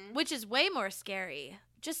 Which is way more scary.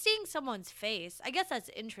 Just seeing someone's face, I guess that's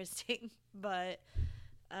interesting, but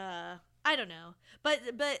I don't know. But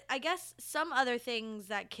I guess some other things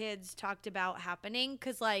that kids talked about happening,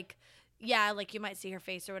 because like, yeah, like you might see her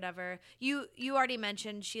face or whatever. You already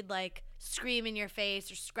mentioned she'd like scream in your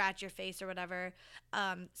face or scratch your face or whatever.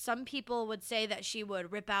 Some people would say that she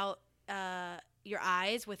would rip out your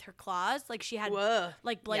eyes with her claws. Like she had,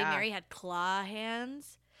 like Bloody Mary had claw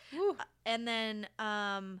hands. And then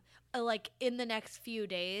like in the next few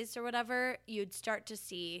days or whatever, you'd start to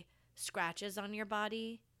see scratches on your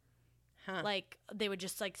body. Huh. Like they would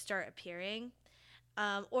just like start appearing.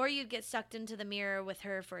 Or you'd get sucked into the mirror with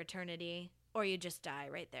her for eternity, or you'd just die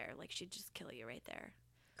right there. Like she'd just kill you right there.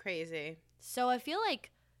 Crazy. So I feel like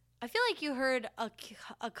you heard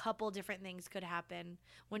a couple different things could happen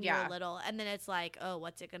when you were little, and then it's like, oh,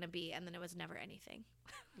 what's it gonna be? And then it was never anything.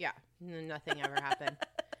 Yeah, nothing ever happened.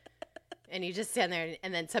 And you just stand there,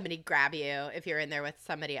 and then somebody grab you if you're in there with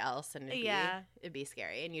somebody else, and it'd be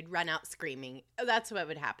scary, and you'd run out screaming. That's what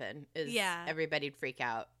would happen. Is everybody'd freak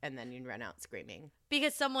out, and then you'd run out screaming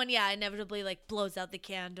because someone inevitably like blows out the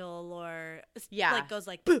candle or like goes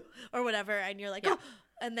like boo or whatever, and you're like oh,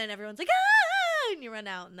 and then everyone's like ah, and you run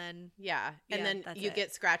out, and then and then you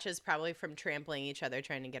get scratches probably from trampling each other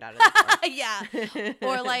trying to get out of the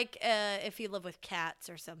floor. Or like if you live with cats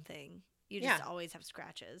or something. You just always have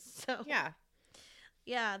scratches. So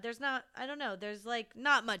there's not. I don't know. There's like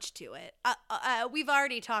not much to it. We've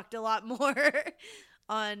already talked a lot more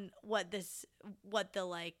on what the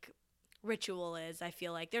like ritual is. I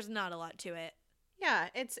feel like there's not a lot to it. Yeah,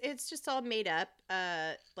 it's just all made up.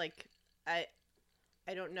 Like I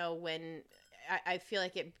don't know when. I feel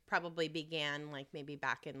like it probably began like maybe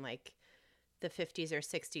back in like the 50s or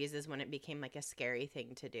 60s is when it became like a scary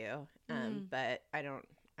thing to do. But I don't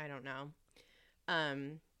know.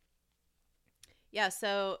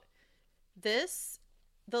 So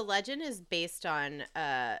the legend is based on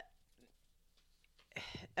a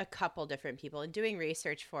couple different people, and doing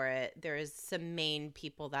research for it, there's some main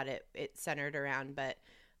people that it centered around, but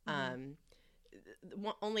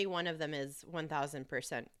only one of them is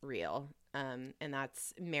 1000% real, and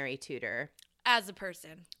that's Mary Tudor. As a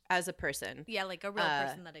person. Yeah, like a real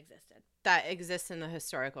person that existed. That exists in the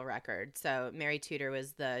historical record. So Mary Tudor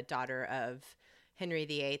was the daughter of Henry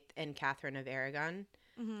VIII and Catherine of Aragon.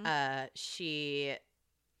 She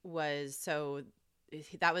was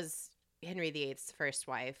that was Henry VIII's first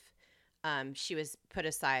wife. She was put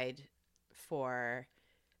aside for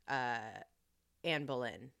Anne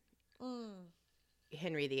Boleyn.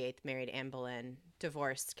 Henry VIII married Anne Boleyn,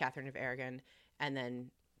 divorced Catherine of Aragon, and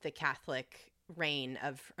then the Catholic reign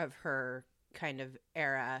of her kind of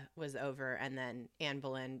era was over, and then Anne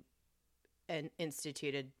Boleyn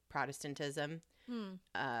instituted Protestantism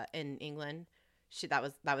in England.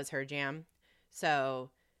 That was her jam. So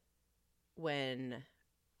when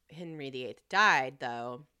Henry VIII died,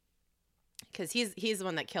 though, because he's the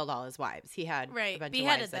one that killed all his wives. He had a bunch of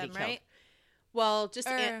wives that he killed. Right? Well, just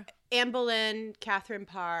Anne Boleyn, Catherine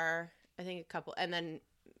Parr, I think a couple, and then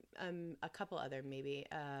a couple other maybe.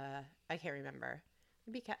 I can't remember.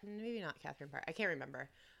 Maybe not Catherine Parr. I can't remember.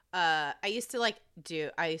 I used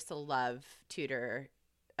to love Tudor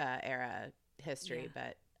era history,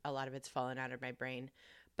 but a lot of it's fallen out of my brain.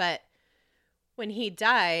 But when he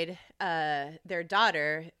died, their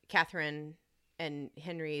daughter, Catherine, and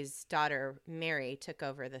Henry's daughter, Mary, took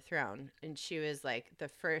over the throne. And she was like the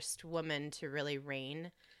first woman to really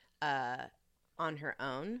reign on her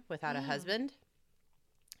own without a husband.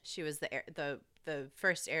 She was the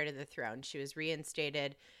first heir to the throne. She was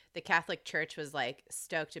reinstated. The Catholic Church was like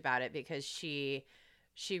stoked about it because she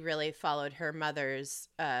really followed her mother's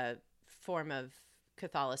form of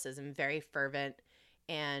Catholicism, very fervent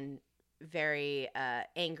and very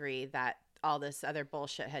angry that all this other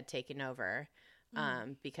bullshit had taken over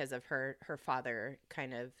because of her father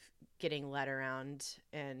kind of getting led around.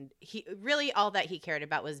 And he really, all that he cared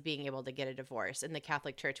about was being able to get a divorce, and the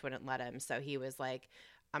Catholic Church wouldn't let him. So he was like,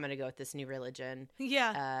 I'm going to go with this new religion.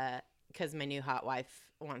 Yeah. Because my new hot wife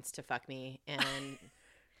wants to fuck me, and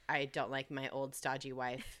I don't like my old stodgy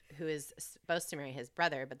wife who is supposed to marry his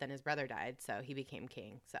brother, but then his brother died, so he became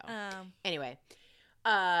king. So anyway,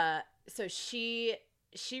 so she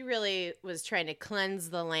really was trying to cleanse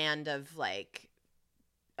the land of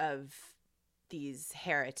these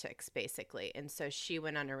heretics, basically. And so she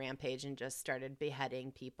went on a rampage and just started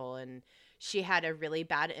beheading people, and she had a really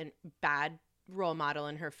bad role model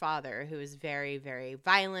in her father, who was very, very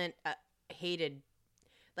violent, hated.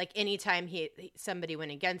 Like anytime somebody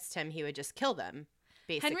went against him, he would just kill them.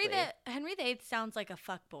 Basically, Henry VIII sounds like a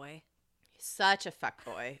fuck boy. Such a fuck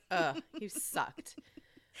boy. Ugh, he sucked.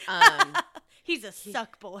 He's a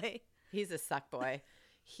suck boy. He's a suck boy.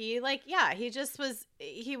 It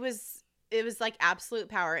was like absolute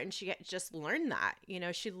power, and she just learned that. You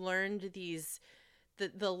know, she learned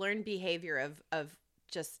the learned behavior of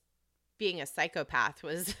just being a psychopath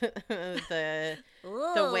was the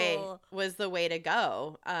way to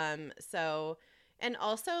go. So, and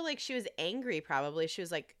also like she was angry, probably. She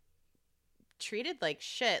was like treated like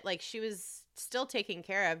shit. Like she was still taken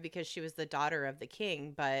care of because she was the daughter of the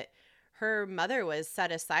king, but her mother was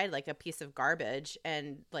set aside like a piece of garbage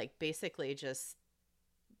and like basically just,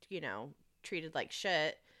 you know, treated like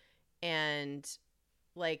shit. And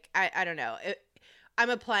like, I don't know. I'm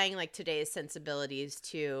applying like today's sensibilities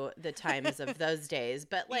to the times of those days,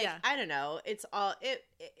 but like, Yeah. I don't know.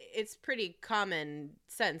 It's pretty common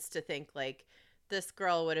sense to think like this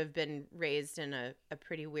girl would have been raised in a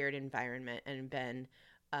pretty weird environment and been,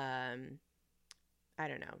 I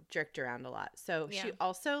don't know, jerked around a lot. So Yeah. she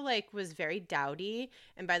also like was very dowdy.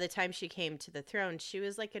 And by the time she came to the throne, she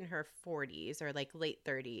was like in her 40s or like late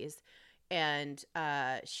 30s. And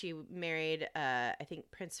she married, I think,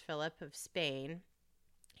 Prince Philip of Spain.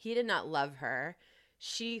 He did not love her.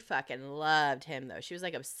 She fucking loved him, though. She was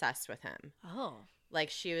like obsessed with him. Oh. Like,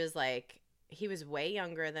 she was like, he was way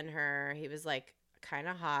younger than her. He was like kind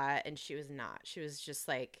of hot, and she was not. She was just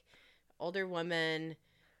like older woman,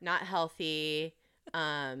 not healthy.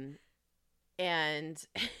 And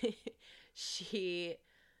she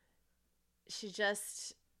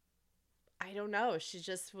just, I don't know, she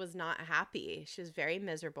just was not happy. She was very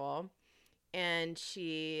miserable, and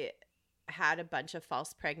she had a bunch of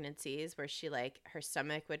false pregnancies where she like her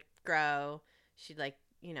stomach would grow. She'd like,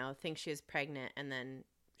 you know, think she was pregnant, and then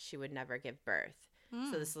she would never give birth.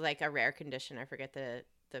 So this is like a rare condition. I forget the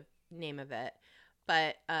name of it.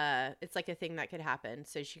 But it's like a thing that could happen.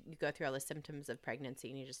 So you go through all the symptoms of pregnancy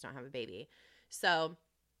and you just don't have a baby. So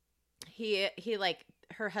he like,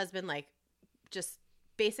 her husband like just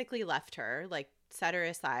basically left her, like set her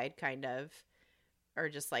aside kind of, or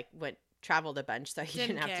just like traveled a bunch so he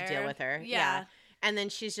didn't have to deal with her. Yeah. And then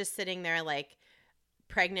she's just sitting there like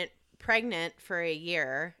pregnant for a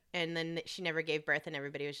year, and then she never gave birth, and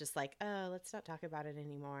everybody was just like, oh, let's not talk about it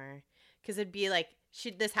anymore. Because it'd be like,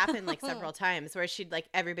 this happened like several times where she'd like,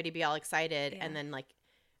 everybody be all excited, and then like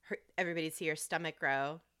everybody'd see her stomach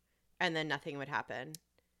grow, and then nothing would happen.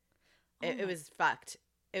 It was fucked.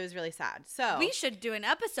 It was really sad. So we should do an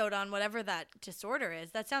episode on whatever that disorder is.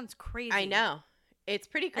 That sounds crazy. I know. It's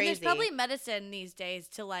pretty crazy. And there's probably medicine these days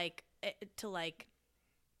to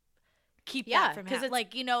keep that from happening.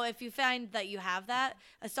 Like, you know, if you find that you have that,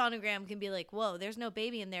 a sonogram can be like, whoa, there's no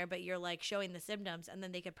baby in there, but you're like showing the symptoms, and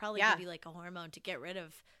then they could probably give you like a hormone to get rid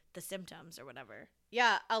of the symptoms or whatever.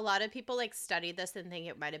 Yeah, a lot of people like study this and think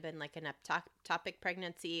it might have been like an ectopic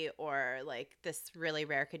pregnancy or like this really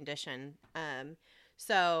rare condition.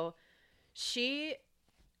 So she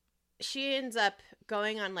ends up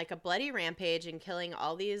going on like a bloody rampage and killing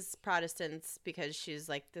all these Protestants because she's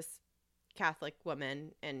like this Catholic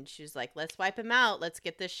woman, and she's like, let's wipe him out, let's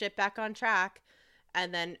get this shit back on track.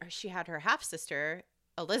 And then she had her half sister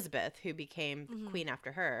Elizabeth, who became queen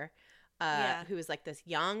after her, who was like this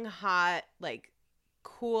young, hot, like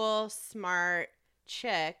cool, smart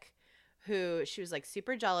chick who she was like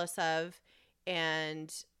super jealous of,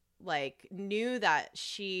 and like knew that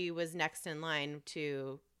she was next in line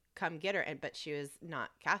to come get her, but she was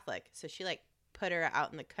not Catholic, so she like put her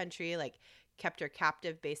out in the country, like kept her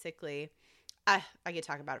captive basically. I could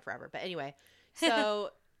talk about it forever, but anyway,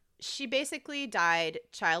 so she basically died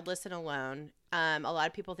childless and alone. A lot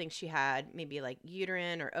of people think she had maybe like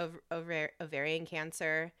uterine or ovarian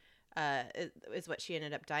cancer, is what she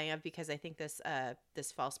ended up dying of, because I think this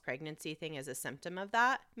false pregnancy thing is a symptom of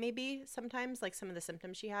that. Maybe sometimes like some of the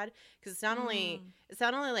symptoms she had, because it's not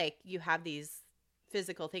only like you have these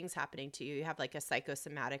physical things happening to you, you have like a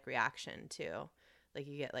psychosomatic reaction too, like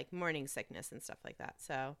you get like morning sickness and stuff like that.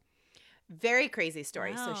 So very crazy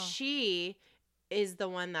story. Wow. So she is the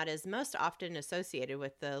one that is most often associated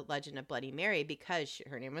with the legend of Bloody Mary because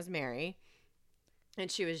her name was Mary, and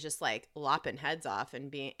she was just like lopping heads off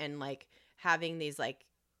and like having these like,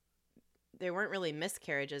 they weren't really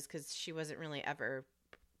miscarriages because she wasn't really ever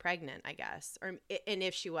pregnant, I guess, and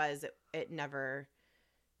if she was, it never,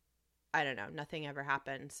 I don't know, nothing ever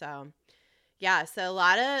happened. So yeah, so a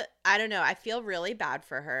lot of, I don't know, I feel really bad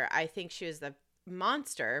for her. I think she was the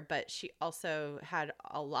monster, but she also had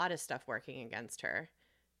a lot of stuff working against her,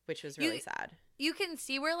 which was really sad. You can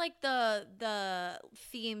see where like the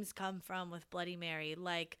themes come from with Bloody Mary,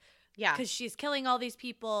 like, yeah, because she's killing all these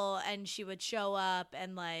people, and she would show up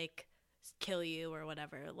and like kill you or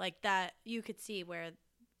whatever, like that. You could see where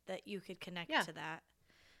that you could connect to that.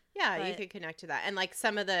 Yeah, but you could connect to that, and like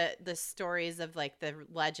some of the stories of like the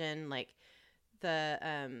legend, like the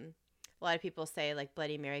a lot of people say like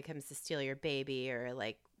Bloody Mary comes to steal your baby, or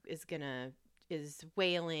like is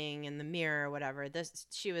wailing in the mirror or whatever.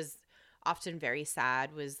 She was often very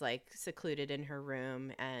sad, was like secluded in her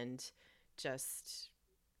room and just,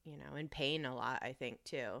 you know, in pain a lot, I think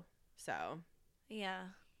too. So yeah,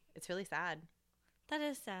 it's really sad. That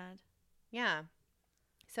is sad. Yeah.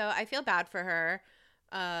 So I feel bad for her,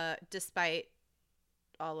 despite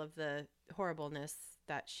all of the horribleness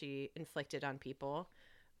that she inflicted on people.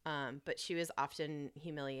 But she was often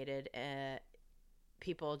humiliated.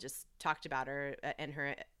 People just talked about her and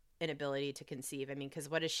her inability to conceive. I mean, because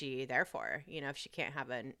what is she there for? You know, if she can't have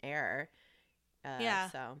an heir. Yeah.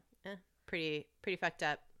 So, pretty fucked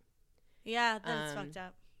up. Yeah, that's fucked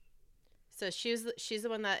up. So she's the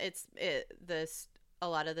one that this a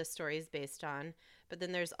lot of the story is based on. But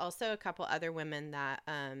then there's also a couple other women that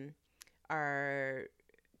are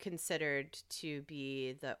considered to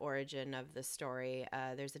be the origin of the story.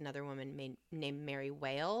 There's another woman named Mary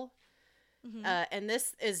Whale. Mm-hmm. And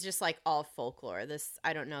this is just like all folklore. This,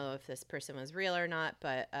 I don't know if this person was real or not,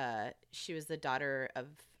 but she was the daughter of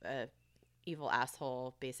a evil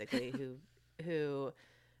asshole, basically, who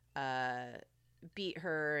beat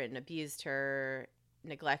her and abused her,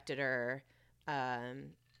 neglected her,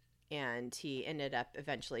 and he ended up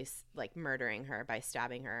eventually like murdering her by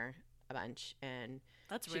stabbing her a bunch. And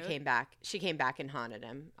That's she rude. came back. She came back and haunted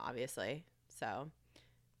him, obviously. So,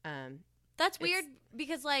 That's weird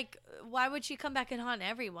because, like, why would she come back and haunt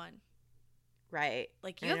everyone? right.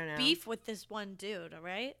 Like, I you don't have know. beef with this one dude, all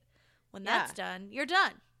right? When Yeah. that's done, you're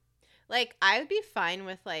done. Like, I would be fine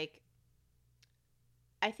with, like,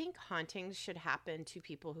 I think hauntings should happen to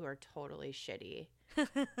people who are totally shitty.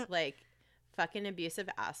 Like, fucking abusive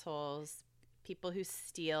assholes, people who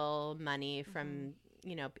steal money from,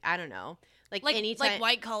 you know, I don't know. Like anytime. Like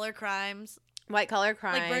white-collar crimes. White-collar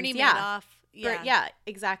crimes. Like Bernie yeah. Madoff. Yeah. Yeah,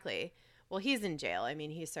 exactly. Well, he's in jail. I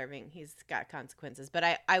mean, he's got consequences.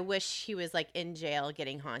 But I wish he was, like, in jail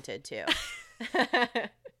getting haunted, too.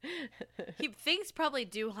 Things probably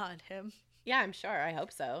do haunt him. Yeah, I'm sure. I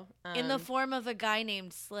hope so. In the form of a guy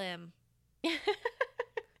named Slim.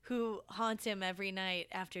 Who haunts him every night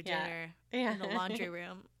after dinner in the laundry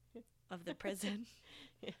room of the prison.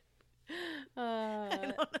 I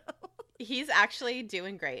don't know. He's actually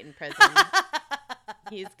doing great in prison.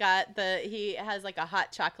 He has like a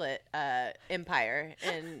hot chocolate empire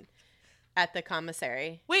at the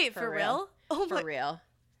commissary. Wait, for real? Oh for real.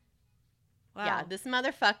 Wow. Yeah, this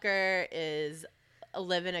motherfucker is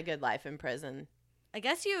living a good life in prison. I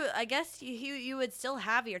guess you would still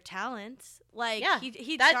have your talents. Like, Yeah,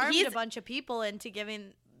 he charmed a bunch of people into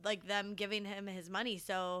giving him his money.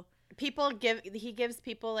 So he gives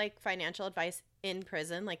people like financial advice in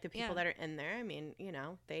prison, like the people that are in there. I mean, you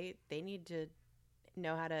know, they need to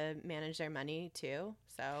know how to manage their money too.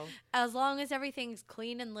 So as long as everything's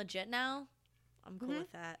clean and legit now, I'm cool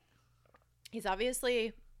with that. He's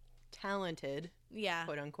obviously talented,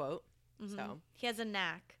 quote unquote. Mm-hmm. So he has a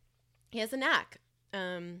knack.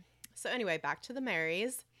 So anyway, back to the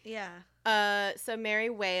Marys. Yeah. So Mary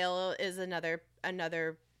Whale is another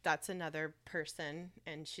person,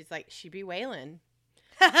 and she'd be wailing.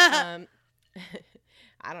 I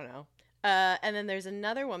don't know. And then there's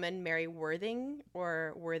another woman, Mary Worthing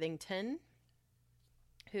or Worthington,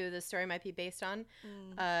 who the story might be based on.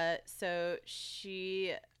 So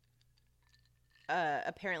she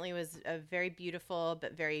apparently was a very beautiful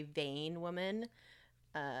but very vain woman.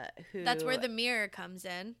 That's where the mirror comes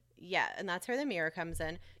in. Yeah, and that's where the mirror comes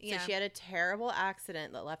in. Yeah. So she had a terrible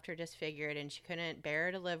accident that left her disfigured, and she couldn't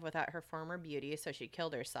bear to live without her former beauty, so she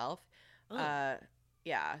killed herself. Oh.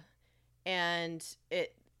 Yeah. And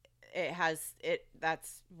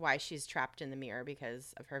that's why she's trapped in the mirror,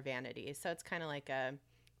 because of her vanity. So it's kind of like a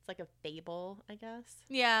fable, I guess.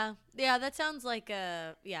 Yeah. Yeah, that sounds like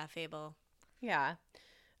a fable. Yeah.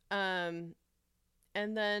 And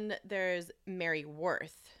then there's Mary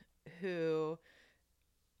Worth, who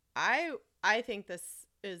I think this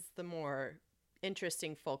is the more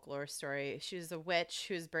interesting folklore story. She was a witch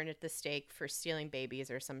who was burned at the stake for stealing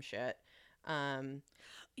babies or some shit.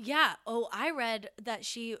 Yeah. Oh, I read that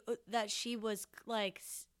she was like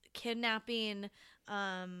kidnapping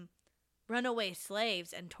runaway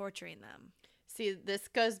slaves and torturing them. See, this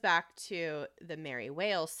goes back to the Mary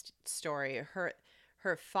Whale story.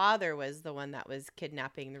 Her father was the one that was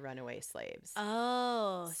kidnapping the runaway slaves.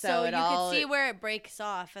 Oh, so you could see where it breaks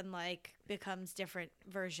off and like becomes different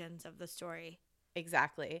versions of the story.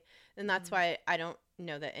 Exactly. And that's why I don't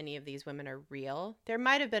know that any of these women are real. There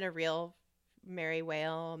might have been a real Mary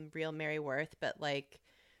Whale, real Mary Worth, but like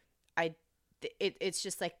it's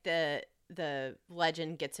just like the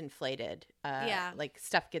legend gets inflated. Like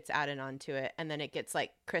stuff gets added onto it, and then it gets like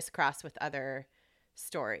crisscrossed with other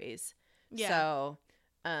stories. Yeah.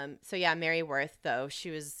 So yeah, Mary Worth, though,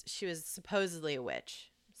 she was supposedly a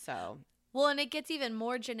witch. So well, and it gets even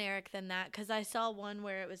more generic than that, because I saw one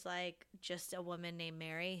where it was like just a woman named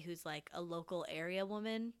Mary who's like a local area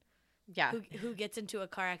woman. Yeah. who gets into a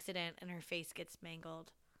car accident and her face gets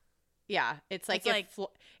mangled. Yeah, it's like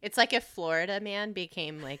if Florida Man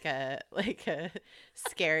became like a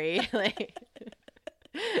scary like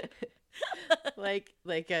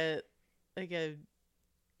a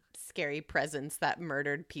scary presence that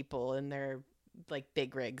murdered people in their like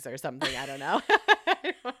big rigs or something. I don't know.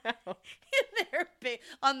 I don't know. They're big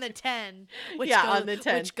on the 10, on the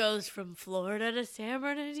 10, which goes from Florida to San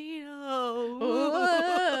Bernardino.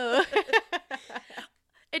 Whoa.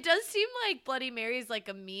 It does seem like Bloody Mary's like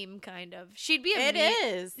a meme, kind of. She'd be a It meme.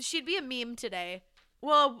 is. She'd be a meme today.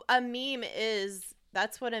 Well, a meme is.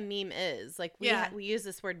 That's what a meme is. Like we use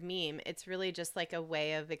this word meme. It's really just like a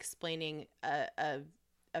way of explaining a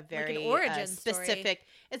very like an origin specific.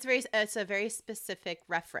 Story. It's a very specific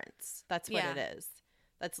reference. That's what it is.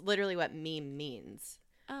 That's literally what meme means.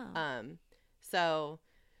 Oh. So,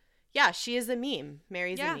 yeah, she is a meme.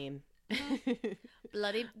 Mary's a meme.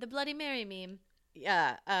 The Bloody Mary meme.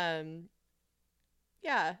 Yeah.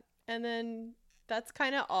 Yeah. And then that's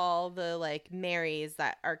kind of all the like Marys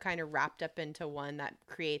that are kind of wrapped up into one that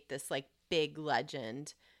create this like big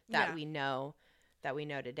legend that we know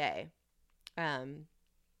today. And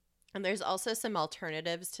there's also some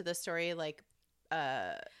alternatives to the story, like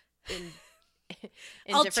in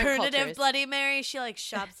alternative Bloody Mary. She like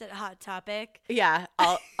shops at Hot Topic. Yeah,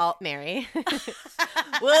 alt Mary.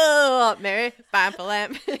 Whoa, alt Mary, bam for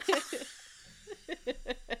lamp.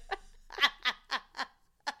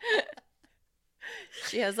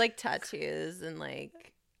 She has like tattoos and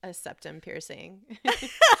like a septum piercing.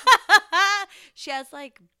 She has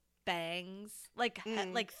like bangs, like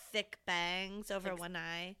thick bangs over one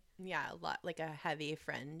eye. Yeah, a lot, like a heavy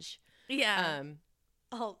fringe. Yeah.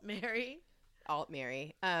 Alt Mary.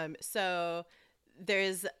 So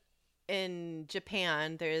there's in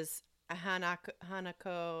Japan there's a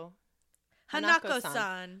Hanako-san,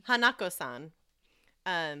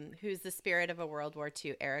 who's the spirit of a World War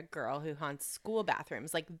II era girl who haunts school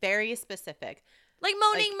bathrooms, like very specific, like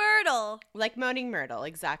Moaning Myrtle. Like Moaning Myrtle,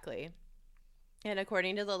 exactly. And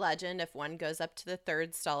according to the legend, if one goes up to the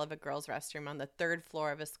third stall of a girl's restroom on the third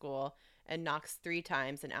floor of a school and knocks 3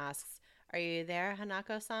 times and asks, "Are you there,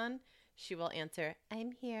 Hanako-san?" she will answer,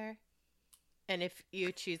 "I'm here." And if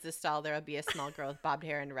you choose the stall, there will be a small girl with bobbed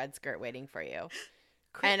hair and a red skirt waiting for you.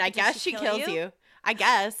 And I guess she kills you. I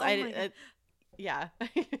guess. Oh yeah.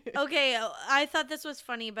 Okay, I thought this was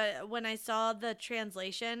funny, but when I saw the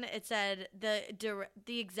translation, it said the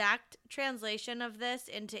exact translation of this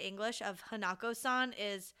into English of Hanako-san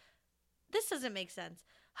is, this doesn't make sense.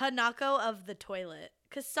 Hanako of the toilet,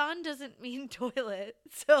 because san doesn't mean toilet.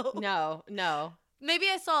 So no. Maybe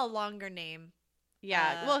I saw a longer name.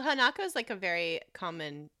 Yeah. Well, Hanako is like a very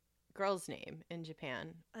common girl's name in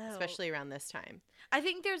Japan, especially around this time. I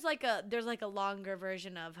think there's like a longer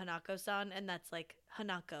version of Hanako-san, and that's like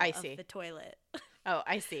Hanako of the toilet. Oh,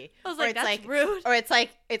 I see. I was like, that's rude. Or it's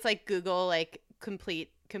like Google like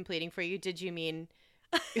completing for you. Did you mean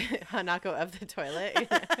Hanako of the toilet?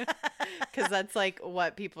 Because that's like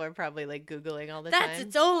what people are probably like Googling all the time. That's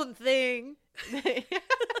its own thing.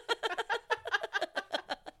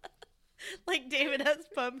 Like David S.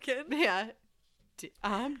 Pumpkin. Yeah.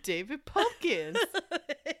 I'm David Pumpkins.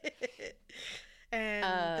 And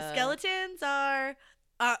the skeletons are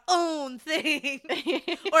our own thing.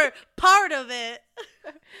 Or part of it.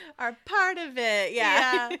 Are part of it.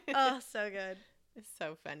 Yeah. Oh, so good. It's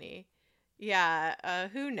so funny. Yeah.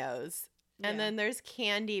 Who knows? Yeah. And then there's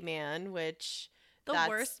Candyman, which the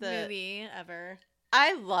worst movie ever.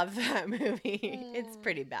 I love that movie. It's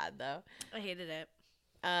pretty bad though. I hated it.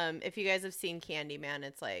 If you guys have seen Candyman,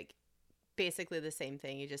 it's like basically the same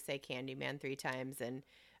thing. You just say Candyman 3 times, and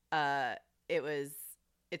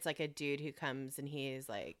it's like a dude who comes and he's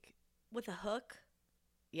like with a hook.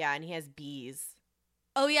 Yeah, and he has bees.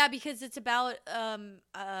 Oh yeah, because it's about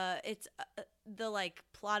it's the like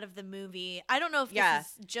plot of the movie. I don't know if this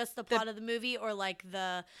is just the plot of the movie or like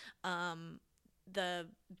the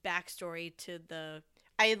backstory to the.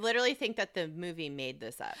 I literally think that the movie made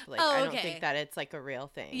this up. Like, I don't think that it's like a real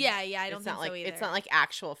thing. Yeah, I don't think so either. It's not like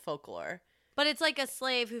actual folklore. But it's like a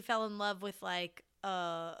slave who fell in love with like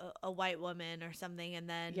a white woman or something, and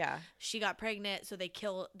then she got pregnant, so they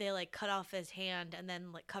like cut off his hand and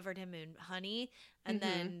then like covered him in honey and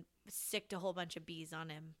then sicked a whole bunch of bees on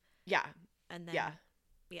him. Yeah. And then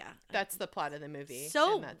that's the plot of the movie.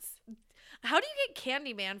 So how do you get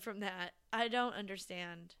Candyman from that? I don't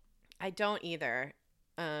understand. I don't either.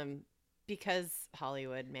 Because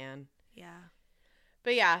Hollywood, man. Yeah.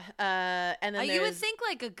 But yeah, and then you would think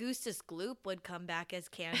like Augustus Gloop would come back as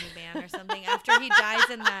Candyman or something after he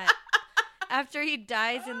dies in that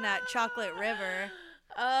Chocolate River.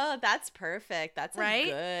 Oh, that's perfect. That's Right? a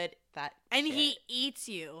good that And shit. he eats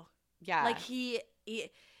you. Yeah. Like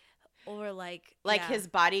or like Like yeah. his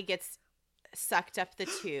body gets sucked up the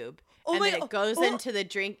tube. Oh and my then it goes oh, into the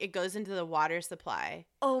drink. It goes into the water supply.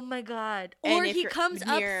 oh my god. And Or if he you're comes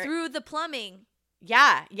near- up through the plumbing.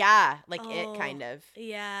 Yeah. Yeah. Like Oh. it kind of.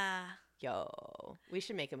 Yeah. Yo. We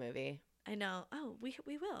should make a movie. I know. Oh, we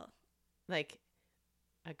will. Like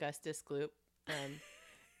Augustus Gloop.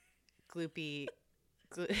 Gloopy.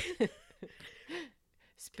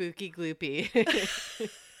 Spooky Gloopy.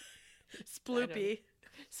 Sploopy.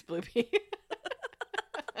 Sploopy.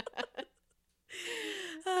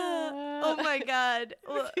 Oh my god.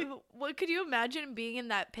 What could you imagine being in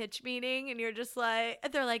that pitch meeting and you're just like,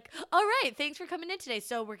 they're like, all right, thanks for coming in today.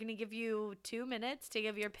 So we're going to give you 2 minutes to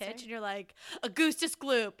give your pitch. Sorry. And you're like, Augustus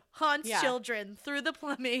Gloop haunts Yeah. children through the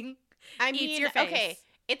plumbing. I Eats mean, your face. okay,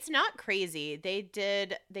 it's not crazy.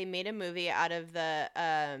 They made a movie out of the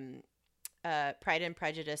Pride and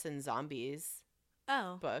Prejudice and Zombies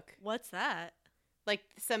Oh, book. what's that? Like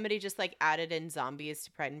somebody just like added in zombies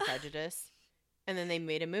to Pride and Prejudice, and then they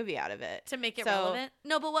made a movie out of it. To make it So, relevant?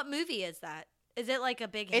 No, but what movie is that? Is it like a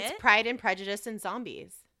big hit? It's Pride and Prejudice and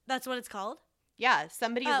Zombies. That's what it's called? Yeah,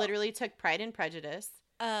 somebody Oh. literally took Pride and Prejudice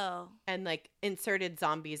Oh. and like inserted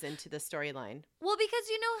zombies into the storyline. Well, because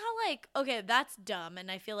you know how like, okay, that's dumb.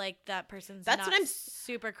 And I feel like that person's That's not what I'm-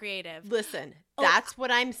 super creative. Listen, Oh, that's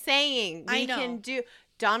what I'm saying. I We know. can do.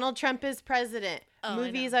 Donald Trump is president. Oh, I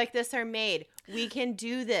Movies know. like this are made. We can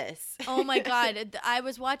do this. Oh my god, I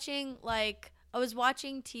was watching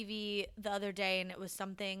TV the other day and it was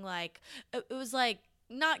something like it was like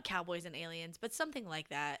not Cowboys and Aliens, but something like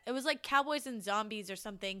that. It was like Cowboys and Zombies or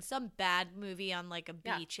something, some bad movie on like a B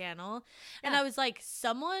Yeah. channel. And Yeah. I was like,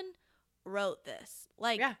 someone wrote this.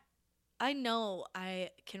 Like Yeah. I know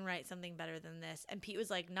I can write something better than this. And Pete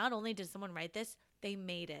was like, not only did someone write this, they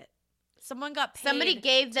made it. Someone got paid. Somebody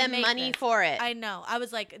gave to them make money this. for it. I know. I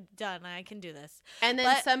was like, done. I can do this. And then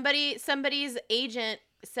But- somebody's agent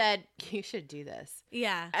said, you should do this.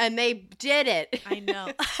 Yeah. And they did it. I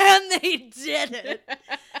know. And they did it.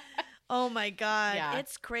 Oh my god. Yeah.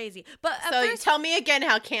 It's crazy. But at So first, tell me again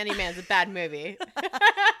how Candyman's a bad movie.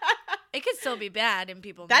 it could still be bad and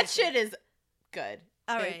people That make shit it. is good.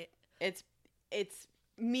 All it- right. It's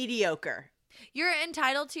mediocre. You're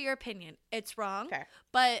entitled to your opinion. It's wrong. Fair.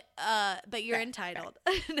 But you're Fair, entitled.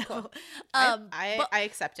 No. Cool. but, I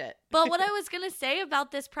accept it. but what I was gonna say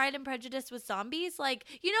about this Pride and Prejudice with zombies, like,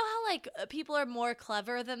 you know how like people are more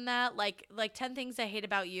clever than that. Like 10 Things I Hate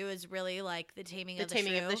About You is really like the Taming The of the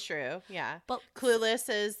Taming Shrew. of the Shrew. Yeah. But Clueless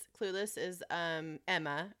is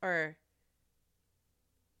Emma or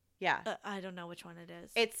yeah. I don't know which one it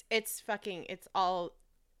is. It's fucking it's all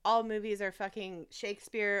movies are fucking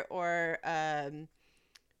Shakespeare or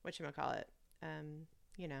whatchamacallit.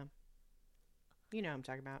 You know what I'm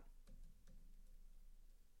talking about.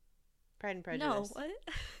 Pride and Prejudice. No, what?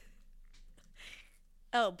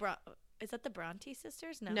 Oh, is that the Bronte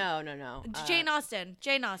sisters? No. No. Jane Austen.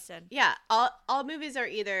 Jane Austen. Yeah, all movies are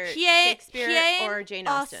either Jane Shakespeare or Jane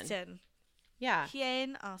Austen. Yeah.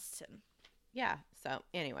 Jane Austen. Yeah. So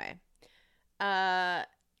anyway, where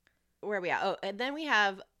are we at? Oh, and then we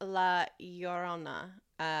have La Llorona,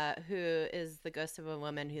 who is the ghost of a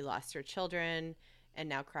woman who lost her children and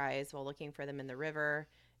now cries while looking for them in the river,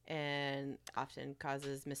 and often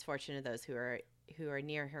causes misfortune to those who are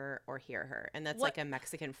near her or hear her. And that's What- like a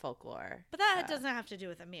Mexican folklore. But that doesn't have to do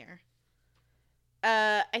with Amir.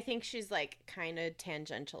 I think she's like kind of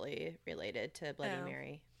tangentially related to Bloody Oh.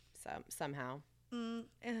 Mary, so somehow. I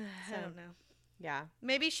So- don't know. Yeah.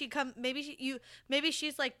 Maybe she's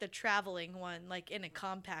like the traveling one, like in a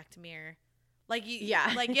compact mirror. Like you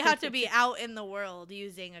have to be out in the world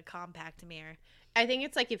using a compact mirror. I think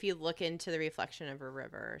it's like if you look into the reflection of a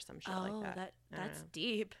river or some shit like that. I don't that's know.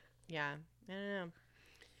 deep. Yeah, I don't know.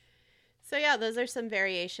 So yeah, those are some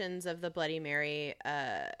variations of the Bloody Mary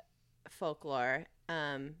folklore.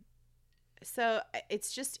 So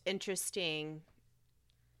it's just interesting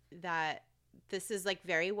that this is like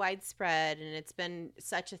very widespread and it's been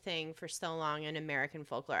such a thing for so long in American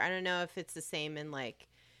folklore. I don't know if it's the same in like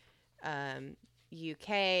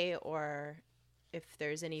UK or if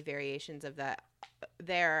there's any variations of that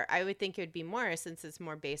there. I would think it would be more since it's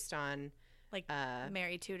more based on Like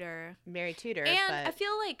Mary Tudor. Mary Tudor. And but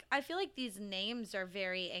I feel like these names are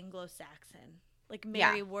very Anglo-Saxon. Like Yeah.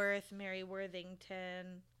 Mary Worth, Mary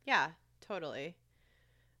Worthington. yeah, totally.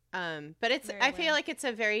 But it's Very I feel well. like it's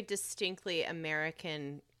a very distinctly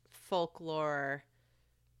American folklore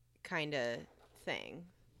kind of thing.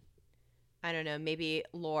 I don't know. Maybe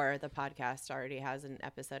Lore, the podcast, already has an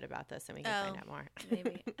episode about this, and we can find out more.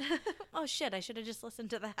 Maybe. Oh shit! I should have just listened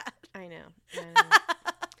to that. I know.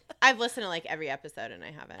 I've listened to like every episode, and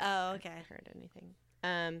I haven't. Heard anything.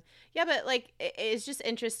 Yeah, but like it's just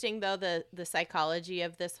interesting though the psychology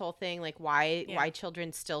of this whole thing, like why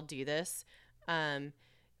children still do this,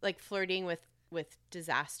 like flirting with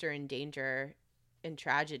disaster and danger and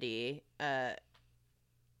tragedy.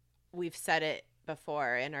 We've said it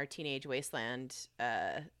before in our Teenage Wasteland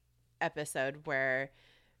episode, where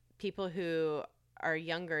people who are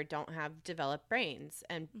younger don't have developed brains,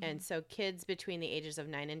 and so kids between the ages of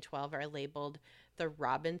 9 and 12 are labeled the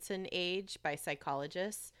Robinson age by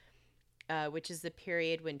psychologists, which is the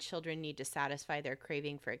period when children need to satisfy their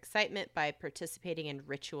craving for excitement by participating in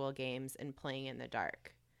ritual games and playing in the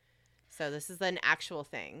dark. So this is an actual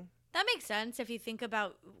thing. That makes sense if you think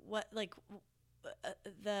about what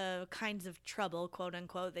the kinds of trouble, quote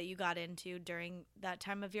unquote, that you got into during that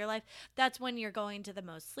time of your life. That's when you're going to the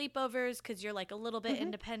most sleepovers because you're like a little bit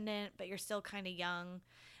independent, but you're still kind of young.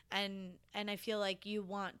 And I feel like you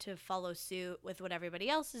want to follow suit with what everybody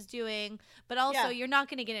else is doing, but also you're not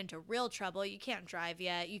going to get into real trouble. You can't drive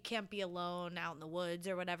yet. You can't be alone out in the woods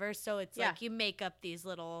or whatever. So it's like you make up these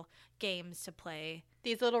little games to play.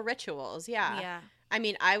 These little rituals, yeah. I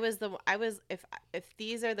mean, if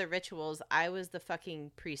these are the rituals, I was the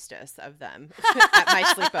fucking priestess of them at my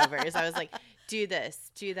sleepovers. I was like, do this,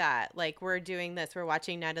 do that. Like, we're doing this. We're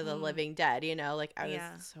watching Night of the Living Dead, you know? Like, I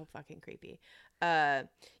was so fucking creepy. So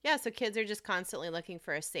kids are just constantly looking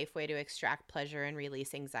for a safe way to extract pleasure and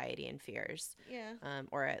release anxiety and fears. Yeah.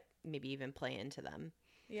 Or maybe even play into them.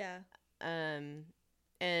 Yeah.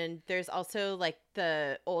 And there's also like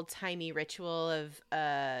the old-timey ritual of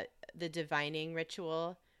the divining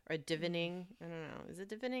ritual or divining. I don't know. Is it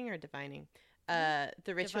divining or divining? The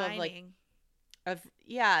ritual Divining. I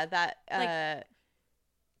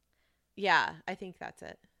think that's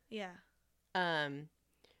it. Yeah.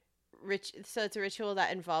 So it's a ritual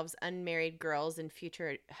that involves unmarried girls and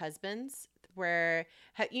future husbands where,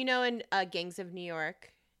 in Gangs of New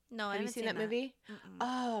York. No, I have you haven't seen that movie? Mm-mm.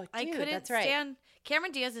 Oh, dude, I couldn't that's right. stand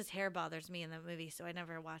Cameron Diaz's hair bothers me in that movie, so I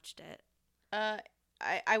never watched it.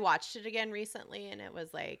 I watched it again recently, and it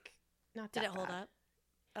was like not that Did it hold bad. up?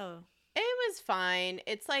 Oh, It was fine.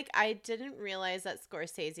 It's like I didn't realize that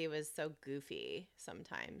Scorsese was so goofy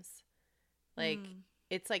sometimes. Like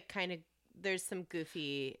it's like kind of there's some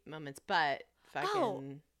goofy moments, but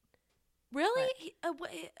fucking really?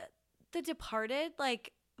 The Departed,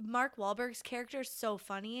 like Mark Wahlberg's character is so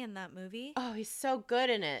funny in that movie. Oh, he's so good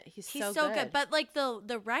in it. He's so good. But like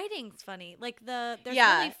the writing's funny. Like there's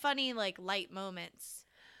really funny like light moments.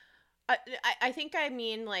 I think I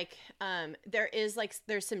mean like there's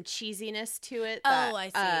some cheesiness to it.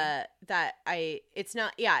 I see. It's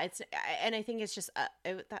not and I think it's just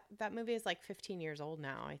that movie is like 15 years old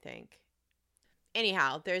now, I think.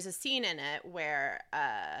 Anyhow, there's a scene in it where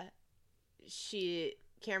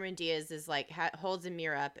Cameron Diaz is like holds a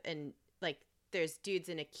mirror up and like there's dudes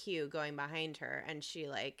in a queue going behind her, and she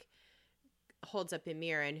like holds up a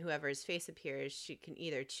mirror, and whoever's face appears, she can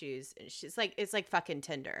either choose. And she's like, it's like fucking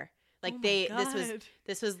Tinder. Like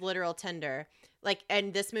this was literal Tinder. Like,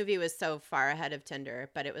 and this movie was so far ahead of Tinder,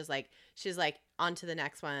 but it was like she's like on to the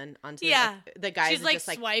next one, the guys she's like just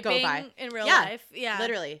like swiping go by in real life. Yeah,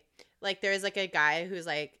 literally. Like there's like a guy who's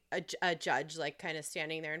like a judge, like kind of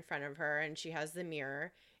standing there in front of her, and she has the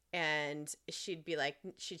mirror, and she'd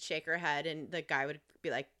shake her head, and the guy would be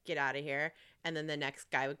like, "Get out of here," and then the next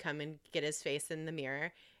guy would come and get his face in the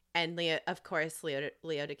mirror, and Leo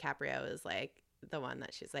DiCaprio is like the one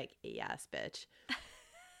that she's like, "Yes, bitch,"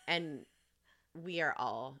 and we are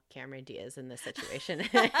all Cameron Diaz in this situation.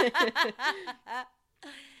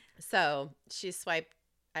 So she swiped.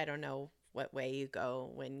 I don't know what way you go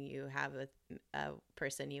when you have a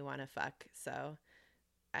person you want to fuck. So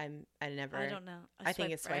I don't know. I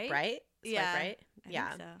think it's swipe right. Yeah. Swipe right. I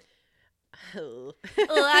think so.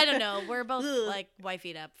 Well, I don't know. We're both like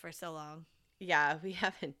wifeyed up for so long. Yeah, we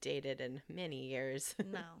haven't dated in many years.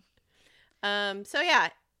 No. So yeah.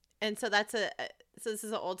 And so so this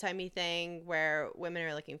is an old-timey thing where women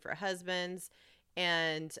are looking for husbands,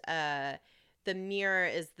 and the mirror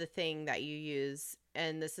is the thing that you use.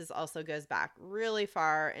 And this is also goes back really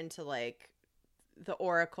far into like the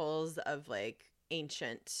oracles of like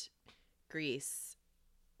ancient Greece,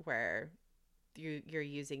 where you're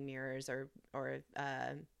using mirrors or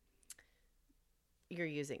you're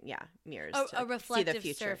using mirrors a reflective see the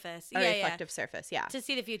future. Surface. Reflective surface, to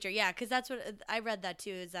see the future. Yeah, because that's what I read that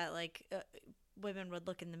too. Is that like women would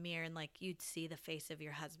look in the mirror and like you'd see the face of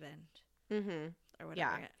your husband, or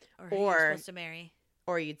whatever, or who you're supposed to marry.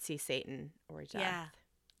 or you'd see Satan or death. Yeah.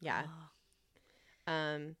 Yeah.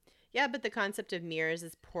 Oh. Yeah, but the concept of mirrors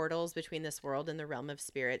as portals between this world and the realm of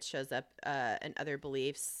spirits shows up in other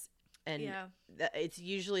beliefs. And Yeah. it's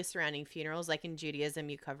usually surrounding funerals. Like in Judaism,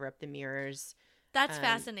 you cover up the mirrors. That's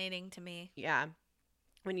fascinating to me. Yeah.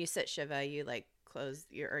 When you sit Shiva, you like close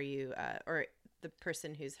your, or the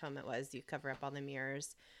person whose home it was, you cover up all the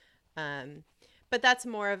mirrors. But that's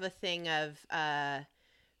more of a thing of,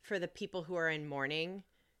 for the people who are in mourning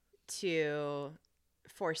to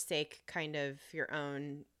forsake kind of your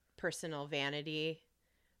own personal vanity.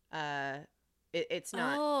 It's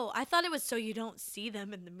not. Oh, I thought it was so you don't see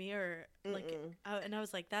them in the mirror. Like, and I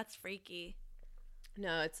was like, that's freaky.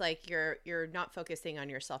 No, it's like you're not focusing on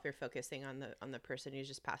yourself. You're focusing on the person who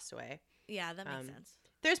just passed away. Yeah, that makes sense.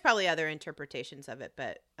 There's probably other interpretations of it,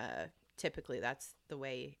 but typically that's the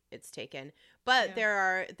way it's taken. But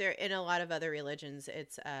there in a lot of other religions,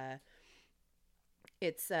 it's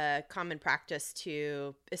a common practice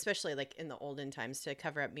to, especially like in the olden times, to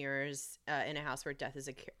cover up mirrors in a house where death has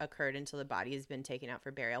occurred until the body has been taken out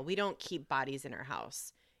for burial. We don't keep bodies in our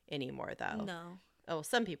house anymore, though. No. Oh,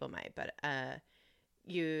 some people might, but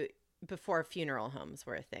before funeral homes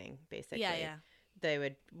were a thing, basically. Yeah. They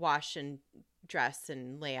would wash and dress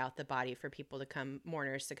and lay out the body for people to come,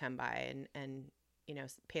 mourners to come by and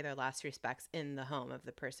pay their last respects in the home of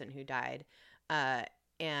the person who died.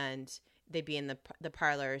 And they'd be in the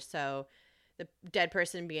parlor. So the dead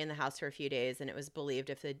person would be in the house for a few days, and it was believed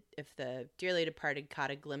if the dearly departed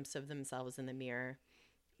caught a glimpse of themselves in the mirror,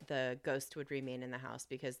 the ghost would remain in the house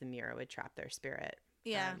because the mirror would trap their spirit.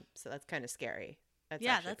 Yeah. So that's kind of scary.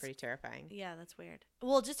 That's pretty terrifying. Yeah, that's weird.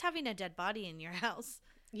 Well, just having a dead body in your house.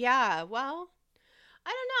 Yeah, well,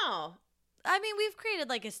 I don't know. I mean, we've created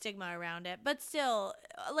like a stigma around it, but still,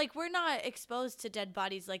 like, we're not exposed to dead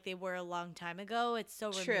bodies like they were a long time ago. It's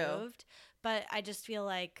so True. removed. But I just feel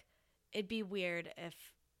like it'd be weird if,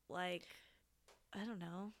 like, I don't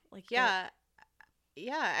know. Like, yeah,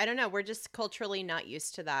 I don't know. We're just culturally not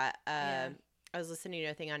used to that. I was listening to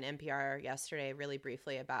a thing on NPR yesterday really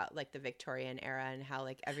briefly about like the Victorian era and how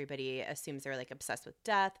like everybody assumes they're like obsessed with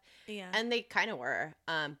death. Yeah. And they kind of were.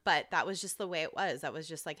 But that was just the way it was. That was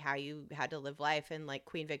just like how you had to live life. And like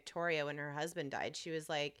Queen Victoria, when her husband died, she was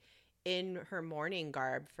like in her mourning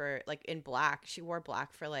garb for like in black. She wore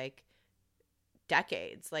black for like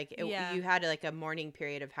decades. Like you had like a mourning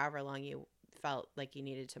period of however long you felt like you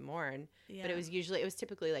needed to mourn. Yeah. But it was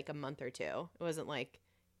typically like a month or two. It wasn't like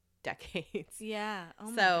decades. Yeah.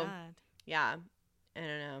 Oh my God. Yeah. I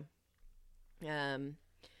don't know.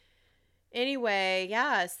 Anyway,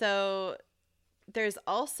 yeah. So there's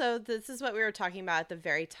also, this is what we were talking about at the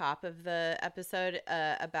very top of the episode,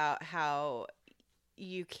 about how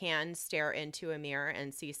you can stare into a mirror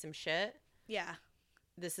and see some shit. Yeah.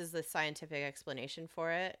 This is the scientific explanation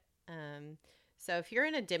for it. So if you're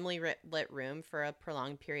in a dimly lit room for a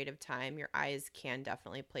prolonged period of time, your eyes can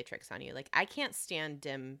definitely play tricks on you. Like, I can't stand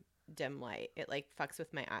dim light. It like fucks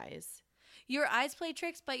with my eyes. Your eyes play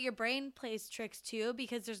tricks, but your brain plays tricks too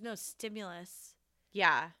because there's no stimulus.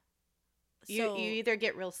 Yeah. You either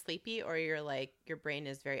get real sleepy or you're like, your brain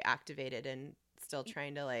is very activated and still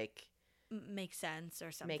trying to like make sense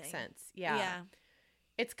or something. Make sense. Yeah.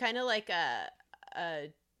 It's kind of like a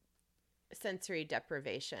sensory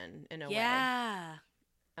deprivation in a way. Yeah.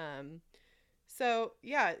 So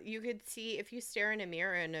yeah, you could see if you stare in a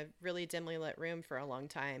mirror in a really dimly lit room for a long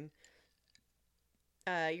time,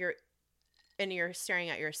 you're staring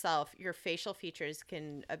at yourself, your facial features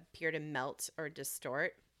can appear to melt or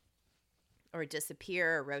distort or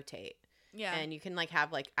disappear or rotate. Yeah. And you can like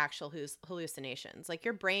have like actual hallucinations. Like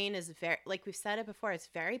your brain is very, like we've said it before, it's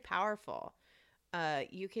very powerful.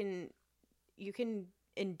 You can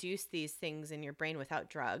induce these things in your brain without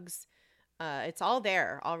drugs. It's all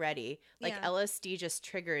there already. Like LSD just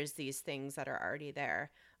triggers these things that are already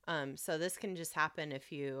there. So this can just happen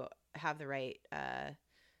if you have the right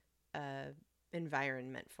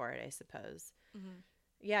environment for it, I suppose. Mm-hmm.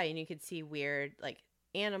 Yeah, and you could see weird like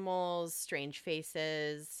animals, strange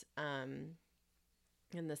faces. And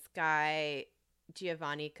this guy,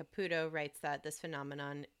 Giovanni Caputo, writes that this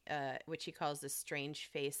phenomenon, which he calls the strange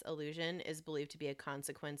face illusion, is believed to be a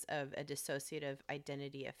consequence of a dissociative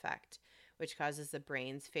identity effect, which causes the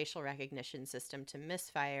brain's facial recognition system to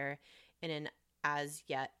misfire in an as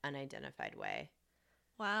yet unidentified way.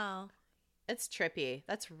 Wow. It's trippy.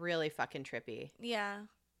 That's really fucking trippy. Yeah.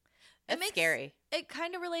 It's scary. It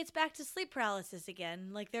kind of relates back to sleep paralysis again.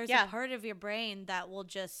 Like there's a part of your brain that will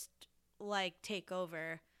just like take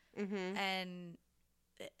over and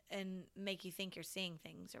make you think you're seeing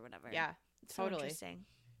things or whatever. Yeah, it's totally. So interesting.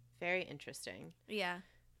 Very interesting. Yeah.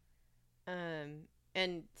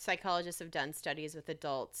 And psychologists have done studies with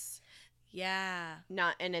adults. Yeah.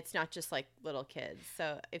 And it's not just like little kids.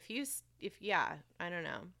 So I don't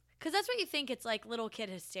know. Because that's what you think. It's like little kid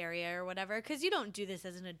hysteria or whatever. Because you don't do this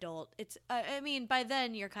as an adult. It's, I mean, by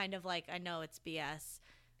then you're kind of like, I know it's BS.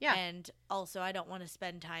 Yeah. And also, I don't want to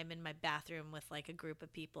spend time in my bathroom with like a group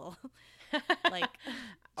of people. Like,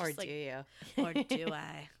 Or like, do you? Or do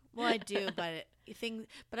I? Well, I do, but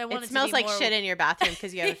I want It smells like more... shit in your bathroom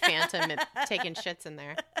because you have a phantom taking shits in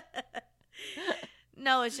there.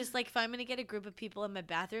 No, it's just like if I'm gonna get a group of people in my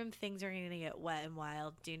bathroom, things are gonna get wet and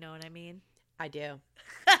wild. Do you know what I mean? I do.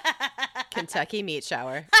 Kentucky meat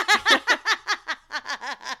shower.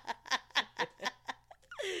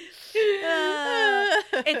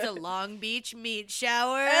 It's a Long Beach meat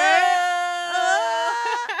shower.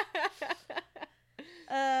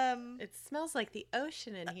 It smells like the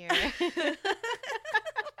ocean in here.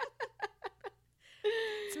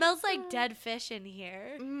 It smells like dead fish in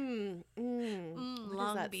here.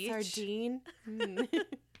 Long Beach. Sardine. No,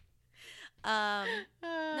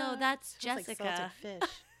 that's Jessica. Like salted fish.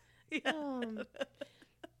 Yeah.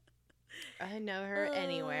 I know her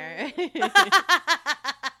anywhere.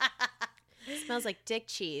 Smells like dick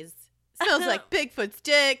cheese. Smells like Bigfoot's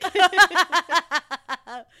dick.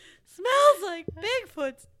 Smells like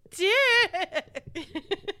Bigfoot's dick.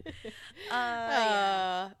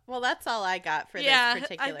 Yeah. Well, that's all I got for this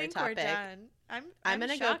particular I think topic. We're done. I'm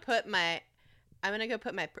gonna shocked. go put my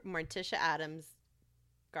Morticia Addams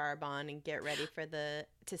garb on and get ready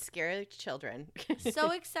to scare children.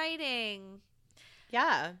 So exciting.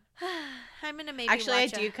 Yeah. I'm gonna maybe Actually,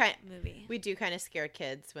 watch a movie. We do kind of scare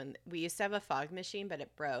kids when we used to have a fog machine, but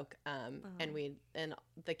it broke. And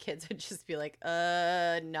the kids would just be like,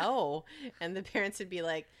 no. And the parents would be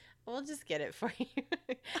like, we'll just get it for you.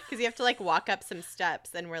 Because you have to like walk up some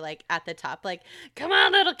steps and we're like at the top, like, come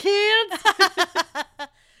on, little kids.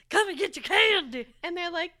 Come and get your candy. And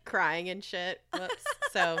they're like crying and shit. Whoops.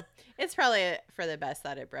 So it's probably for the best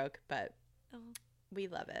that it broke, but we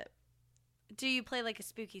love it. Do you play like a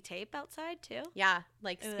spooky tape outside too? Yeah,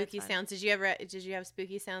 like spooky sounds. Did you have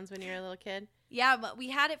spooky sounds when you were a little kid? Yeah, but we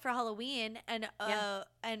had it for Halloween, and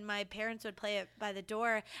my parents would play it by the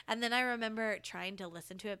door, and then I remember trying to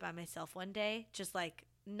listen to it by myself one day, just like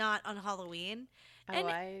not on Halloween, and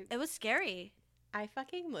it was scary. I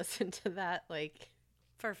fucking listened to that like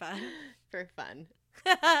for fun. For fun.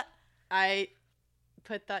 I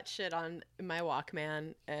put that shit on my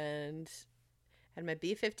Walkman and had my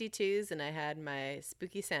B-52s and I had my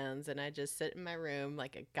spooky sounds and I just sit in my room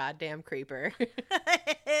like a goddamn creeper.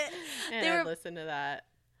 And I listened to that.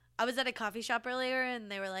 I was at a coffee shop earlier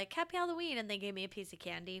and they were like, Happy Halloween. And they gave me a piece of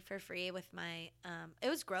candy for free with my, it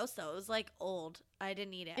was gross though. It was like old. I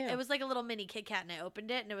didn't eat it. Ew. It was like a little mini Kit Kat and I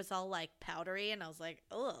opened it and it was all like powdery. And I was like,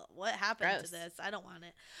 oh, what happened to this? I don't want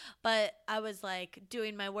it. But I was like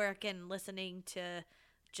doing my work and listening to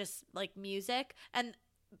just like music. And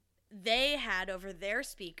they had over their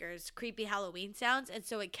speakers creepy Halloween sounds, and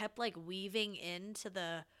so it kept like weaving into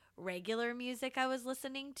the regular music I was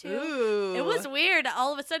listening to. Ooh. It was weird.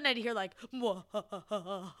 All of a sudden I'd hear like or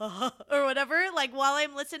whatever, like while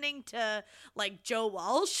I'm listening to like Joe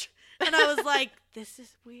Walsh, and I was like, this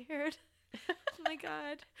is weird. Oh my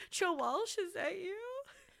god, Joe Walsh, is that you?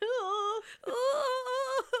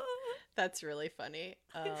 That's really funny.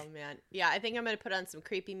 Oh man, yeah. I think I'm gonna put on some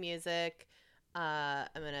creepy music. I'm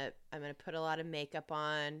gonna put a lot of makeup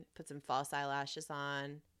on, put some false eyelashes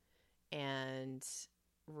on, and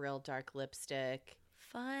real dark lipstick.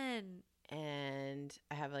 Fun. And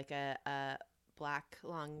I have like a black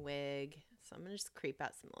long wig, so I'm gonna just creep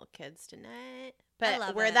out some little kids tonight.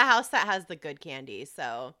 But we're the house that has the good candy,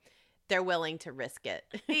 so they're willing to risk it.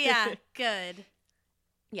 Yeah, good.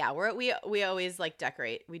 Yeah, we always like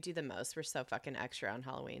decorate. We do the most. We're so fucking extra on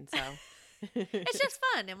Halloween, so. It's just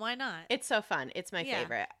fun, and why not? It's so fun. It's my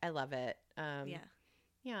favorite. I love it.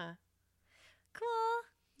 Yeah. Cool.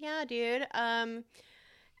 Yeah, dude.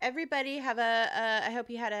 Everybody have I hope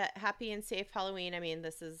you had a happy and safe Halloween. I mean,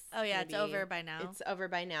 this is it's over by now. It's over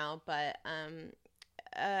by now, but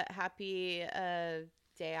happy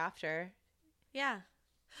day after. Yeah.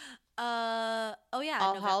 All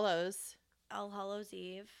Hallows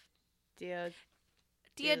Eve. Dia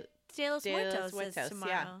de los Muertos is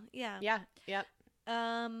tomorrow. Yeah. Yep.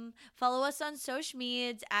 Follow us on social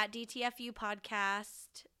medias at DTFU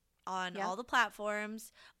Podcast on all the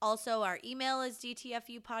platforms. Also, our email is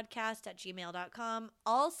dtfupodcast@gmail.com.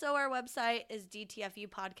 Also, our website is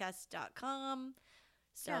dtfupodcast.com.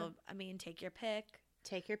 So, I mean, take your pick.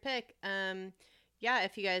 Take your pick.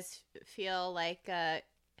 If you guys feel like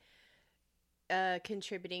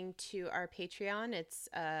contributing to our Patreon, it's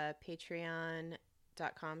Patreon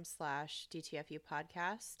facebook.com/DTFU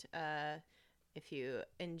podcast. If you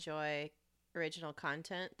enjoy original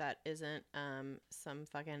content that isn't some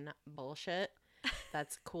fucking bullshit,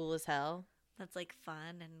 that's cool as hell. That's like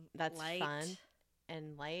fun and That's light. fun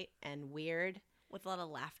and light and weird. With a lot of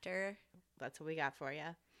laughter. That's what we got for you.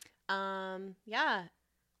 Yeah,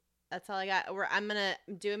 that's all I got. I'm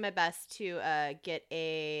doing my best to get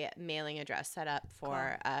a mailing address set up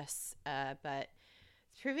for us, but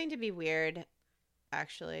it's proving to be weird.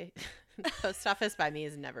 Actually, the post office by me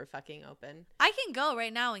is never fucking open. I can go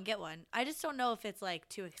right now and get one. I just don't know if it's like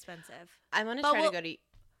too expensive. I'm gonna try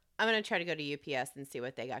to go to UPS and see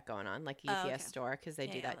what they got going on, like a UPS okay. store, because they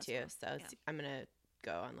do that too. cool. So I'm gonna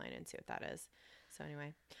go online and see what that is. So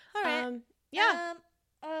anyway, All right. yeah.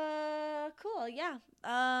 Cool. Yeah.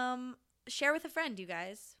 Share with a friend, you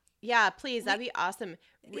guys. Yeah, please. That'd be awesome.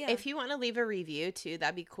 Yeah. If you want to leave a review too,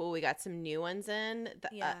 that'd be cool. We got some new ones in.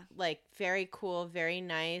 Yeah. Like very cool, very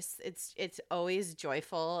nice. It's always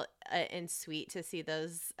joyful and sweet to see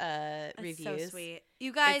those reviews. So sweet.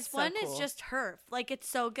 You guys, It's so one cool. is just Herf. Like, it's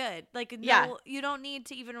so good. Like, no, Yeah. you don't need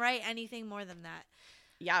to even write anything more than that.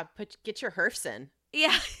 Yeah, get your herfs in.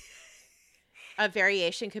 Yeah. A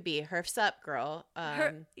variation could be herfs up, girl.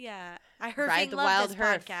 Yeah. I Ride herfing the love wild this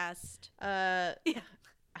herf. podcast. Yeah.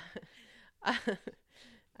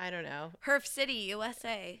 I don't know. Herf City,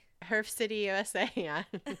 USA. Herf City, USA. Yeah.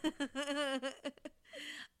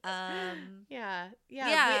 Yeah.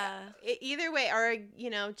 Yeah. Either way,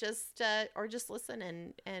 or just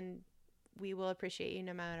listen and we will appreciate you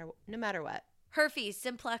no matter what. Herfy,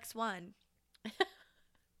 Simplex 1.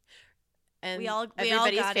 And We all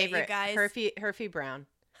everybody's got it, you favorite, guys. Herfy Brown.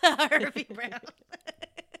 Herfy Brown.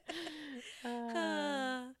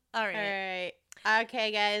 All All right. right.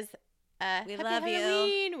 Okay, guys. We happy love you.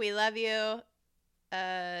 Halloween. We love you.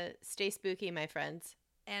 Stay spooky, my friends.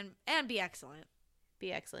 And be excellent.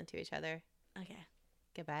 Be excellent to each other. Okay.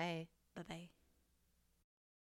 Goodbye. Bye-bye.